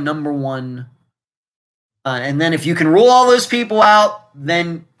 That's my number one. And then if you can rule all those people out,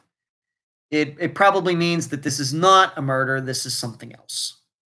 then it probably means that this is not a murder. This is something else.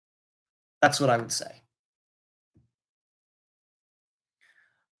 That's what I would say.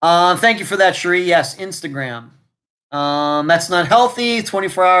 Thank you for that, Cherie. Yes, Instagram. That's not healthy.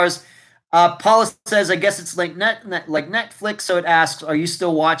 24 hours. Paula says, I guess it's like Netflix, so it asks, are you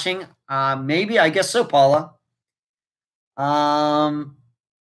still watching? Maybe. I guess so, Paula.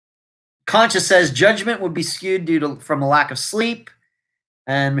 Concha says, judgment would be skewed from a lack of sleep.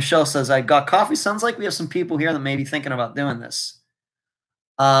 And Michelle says, I got coffee. Sounds like we have some people here that may be thinking about doing this.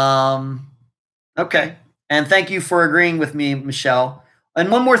 Okay. And thank you for agreeing with me, Michelle.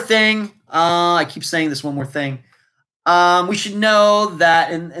 And one more thing. I keep saying this one more thing. We should know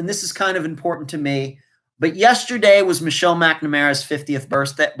that, and this is kind of important to me, but yesterday was Michelle McNamara's 50th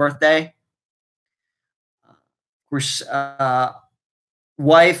birthday. Of course,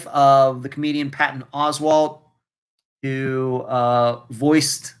 wife of the comedian Patton Oswalt, who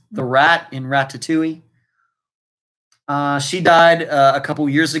voiced the rat in Ratatouille. She died a couple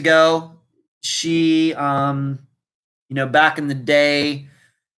years ago. She, back in the day,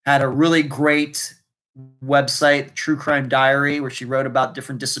 had a really great website, True Crime Diary, where she wrote about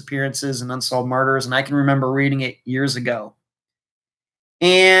different disappearances and unsolved murders. And I can remember reading it years ago.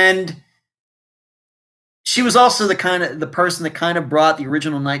 And she was also the person that kind of brought the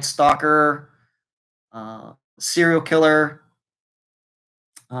original Night Stalker, serial killer,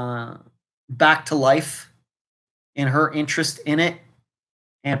 back to life in her interest in it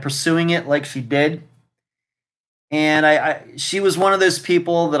and pursuing it like she did. And she was one of those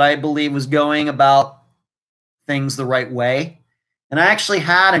people that I believe was going about things the right way. And I actually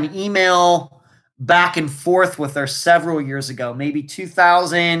had an email back and forth with her several years ago, maybe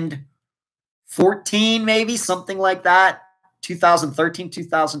 2014, maybe something like that, 2013,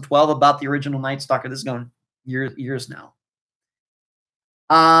 2012, about the original Night Stalker. This is going years now.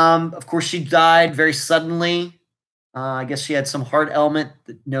 Of course, she died very suddenly. I guess she had some heart ailment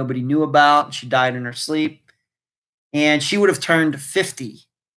that nobody knew about. She died in her sleep. And she would have turned 50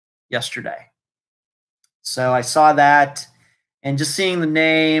 yesterday. So I saw that. And just seeing the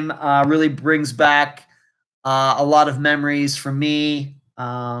name really brings back a lot of memories for me.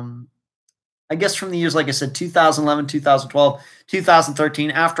 I guess from the years, like I said, 2011, 2012,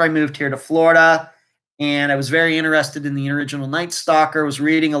 2013, after I moved here to Florida. And I was very interested in the original Night Stalker. I was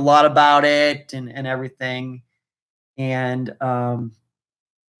reading a lot about it and everything. And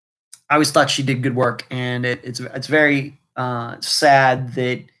I always thought she did good work, and it's very sad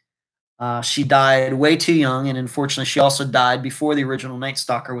that she died way too young, and unfortunately, she also died before the original Night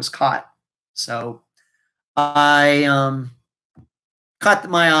Stalker was caught. So I caught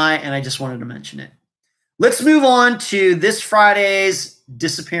my eye, and I just wanted to mention it. Let's move on to this Friday's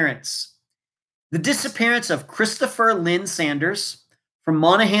disappearance. The disappearance of Christopher Lynn Sanders from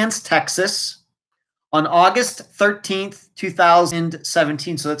Monahans, Texas, on August 13th,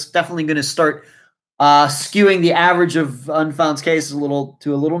 2017. So that's definitely going to start skewing the average of Unfound cases a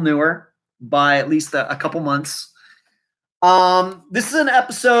little newer by at least a couple months. This is an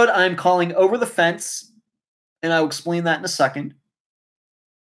episode I'm calling Over the Fence, and I'll explain that in a second.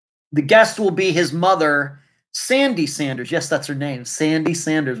 The guest will be his mother, Sandy Sanders. Yes, that's her name, Sandy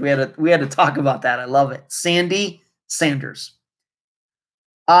Sanders. We had to talk about that. I love it. Sandy Sanders.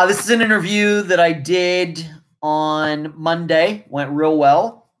 This is an interview that I did on Monday. Went real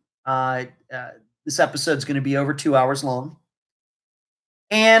well. This episode is going to be over 2 hours long.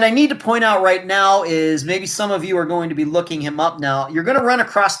 And I need to point out right now is maybe some of you are going to be looking him up now. You're going to run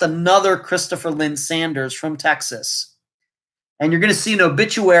across another Christopher Lynn Sanders from Texas. And you're going to see an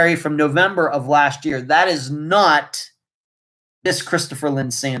obituary from November of last year. That is not this Christopher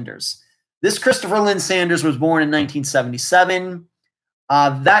Lynn Sanders. This Christopher Lynn Sanders was born in 1977.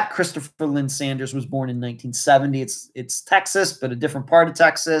 That Christopher Lynn Sanders was born in 1970. It's Texas, but a different part of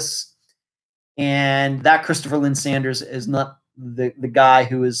Texas. And that Christopher Lynn Sanders is not the guy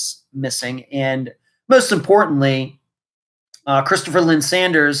who is missing. And most importantly, Christopher Lynn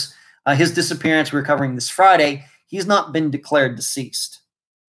Sanders, his disappearance we're covering this Friday, he's not been declared deceased.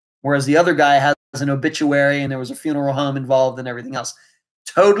 Whereas the other guy has an obituary and there was a funeral home involved and everything else.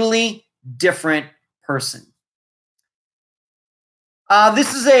 Totally different person.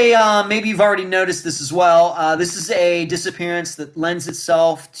 This is maybe you've already noticed this as well. This is a disappearance that lends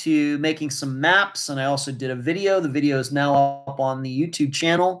itself to making some maps, and I also did a video. The video is now up on the YouTube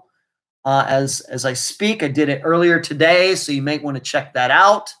channel as I speak. I did it earlier today, so you might want to check that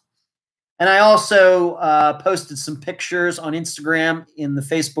out. And I also posted some pictures on Instagram in the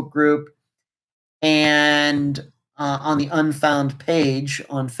Facebook group and on the Unfound page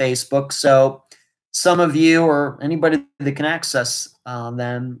on Facebook. So some of you or anybody that can access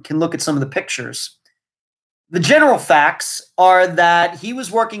them can look at some of the pictures. The general facts are that he was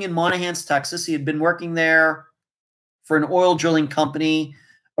working in Monahans, Texas. He had been working there for an oil drilling company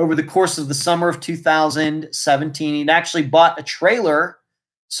over the course of the summer of 2017. He'd actually bought a trailer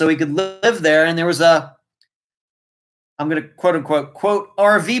so he could live there. And there was I'm going to quote unquote, quote,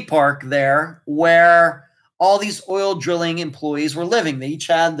 RV park there where all these oil drilling employees were living. They each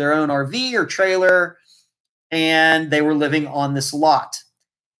had their own RV or trailer, and they were living on this lot.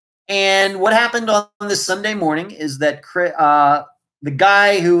 And what happened on this Sunday morning is that the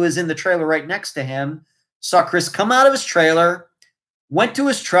guy who was in the trailer right next to him saw Chris come out of his trailer, went to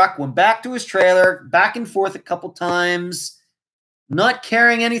his truck, went back to his trailer, back and forth a couple times, not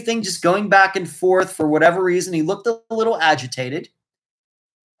carrying anything, just going back and forth for whatever reason. He looked a little agitated.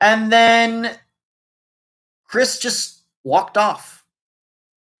 And then Chris just walked off.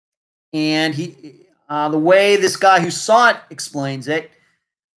 And the way this guy who saw it explains it,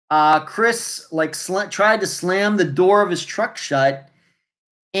 Chris tried to slam the door of his truck shut,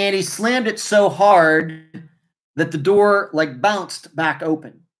 and he slammed it so hard that the door bounced back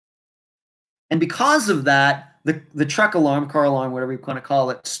open. And because of that, the truck alarm, car alarm, whatever you want to call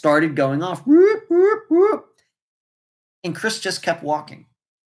it, started going off. Whoop, whoop, whoop. And Chris just kept walking.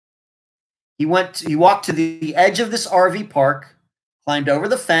 He walked to the edge of this RV park, climbed over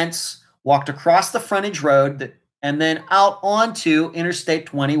the fence, walked across the frontage road, and then out onto Interstate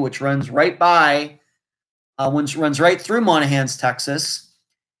 20, which runs right by, runs right through Monahans, Texas.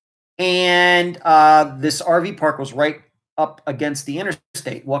 And this RV park was right up against the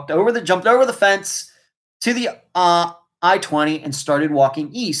interstate. Jumped over the fence to the I-20 and started walking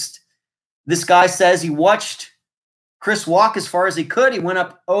east. This guy says he watched Chris walk as far as he could. He went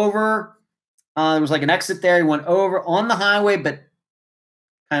up over, there was an exit there. He went over on the highway, but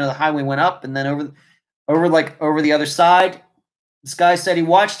kind of the highway went up and then over the other side. This guy said he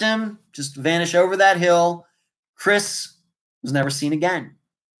watched him just vanish over that hill. Chris was never seen again.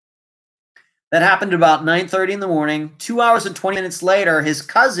 That happened about 9:30 in the morning. 2 hours and 20 minutes later,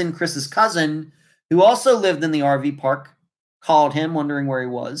 Chris's cousin, who also lived in the RV park, called him wondering where he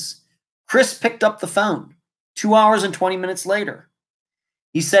was. Chris picked up the phone 2 hours and 20 minutes later.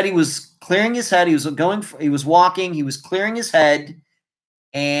 He said he was clearing his head. He was walking. He was clearing his head.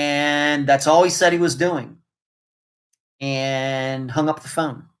 And that's all he said he was doing. And hung up the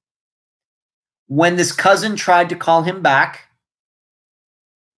phone. When this cousin tried to call him back,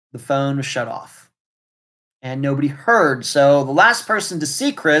 the phone was shut off and nobody heard. So the last person to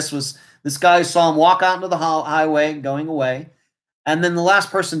see Chris was this guy who saw him walk out into the highway going away. And then the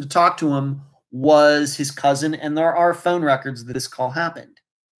last person to talk to him was his cousin. And there are phone records that this call happened.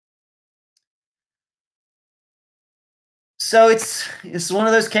 So it's one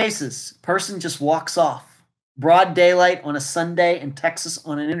of those cases. Person just walks off. Broad daylight on a Sunday in Texas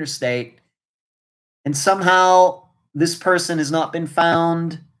on an interstate. And somehow this person has not been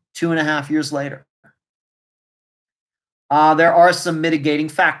found 2.5 years later. There are some mitigating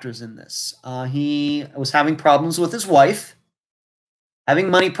factors in this. He was having problems with his wife, having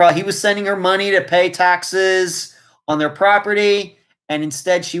money. He was sending her money to pay taxes on their property, and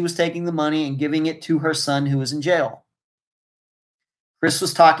instead she was taking the money and giving it to her son who was in jail. Chris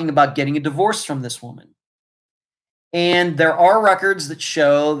was talking about getting a divorce from this woman. And there are records that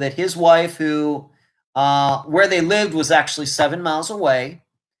show that his wife, who where they lived was actually 7 miles away,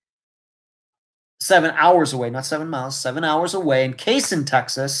 7 hours away, not 7 miles, 7 hours away in Cason,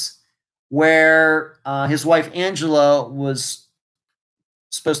 Texas, where his wife Angela was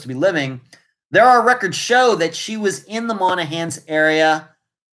supposed to be living. There are records show that she was in the Monahans area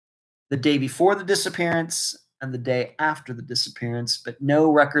the day before the disappearance and the day after the disappearance, but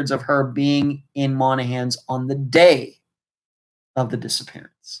no records of her being in Monahans on the day of the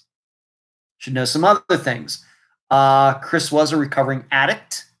disappearance. Should know some other things. Chris was a recovering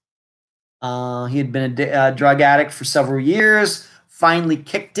addict. He had been a drug addict for several years, finally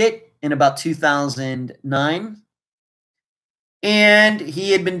kicked it in about 2009. And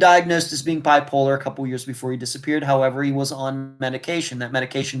he had been diagnosed as being bipolar a couple years before he disappeared. However, he was on medication. That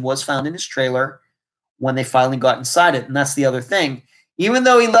medication was found in his trailer when they finally got inside it. And that's the other thing. Even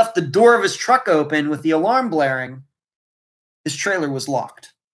though he left the door of his truck open with the alarm blaring, his trailer was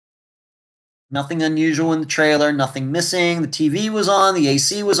locked. Nothing unusual in the trailer, nothing missing. The TV was on, the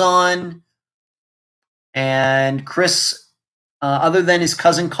AC was on. And Chris, other than his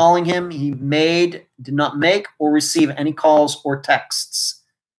cousin calling him, he did not make or receive any calls or texts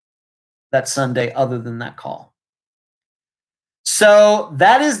that Sunday other than that call. So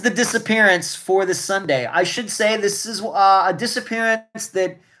that is the disappearance for this Sunday. I should say this is a disappearance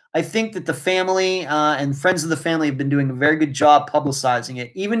that I think that the family and friends of the family have been doing a very good job publicizing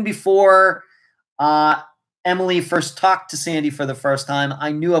it. Even before Emily first talked to Sandy for the first time,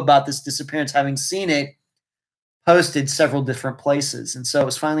 I knew about this disappearance, having seen it posted several different places. And so it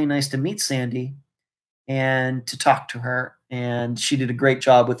was finally nice to meet Sandy and to talk to her. And she did a great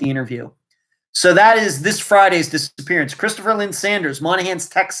job with the interview. So that is this Friday's disappearance. Christopher Lynn Sanders,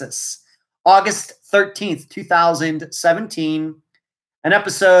 Monahans, Texas, August 13th, 2017. An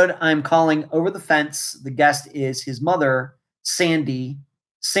episode I'm calling Over the Fence. The guest is his mother, Sandy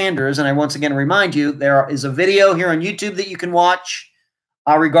Sanders. And I once again remind you, there is a video here on YouTube that you can watch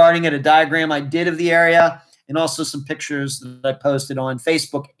regarding it, a diagram I did of the area, and also some pictures that I posted on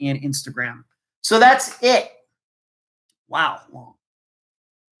Facebook and Instagram. So that's it. Wow.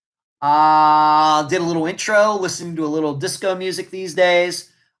 Did a little intro, listening to a little disco music these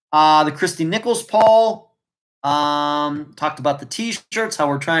days. The Christy Nichols poll. Talked about the T-shirts, how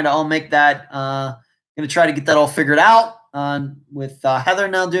we're trying to all make that. Going to try to get that all figured out with Heather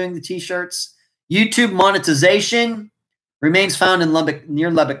now doing the T-shirts. YouTube monetization remains found in near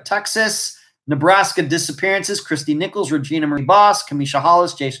Lubbock, Texas. Nebraska disappearances, Christy Nichols, Regina Marie Boss, Kamisha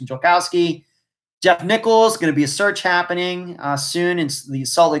Hollis, Jason Jolkowski, Jeff Nichols. Going to be a search happening soon in the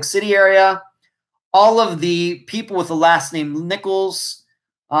Salt Lake City area. All of the people with the last name Nichols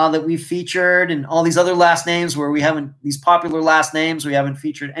that we've featured, and all these other last names where we haven't, these popular last names, we haven't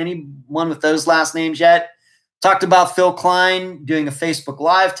featured anyone with those last names yet. Talked about Phil Klein doing a Facebook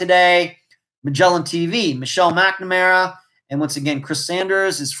Live today. Magellan TV, Michelle McNamara, and once again, Chris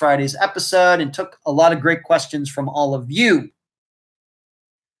Sanders is Friday's episode, and took a lot of great questions from all of you.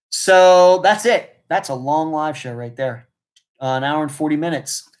 So that's it. That's a long live show right there. An hour and 40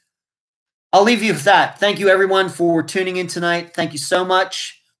 minutes. I'll leave you with that. Thank you, everyone, for tuning in tonight. Thank you so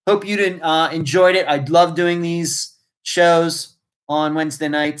much. Hope you enjoyed it. I love doing these shows on Wednesday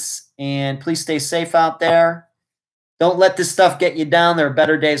nights. And please stay safe out there. Don't let this stuff get you down. There are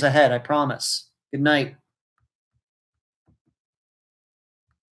better days ahead, I promise. Good night.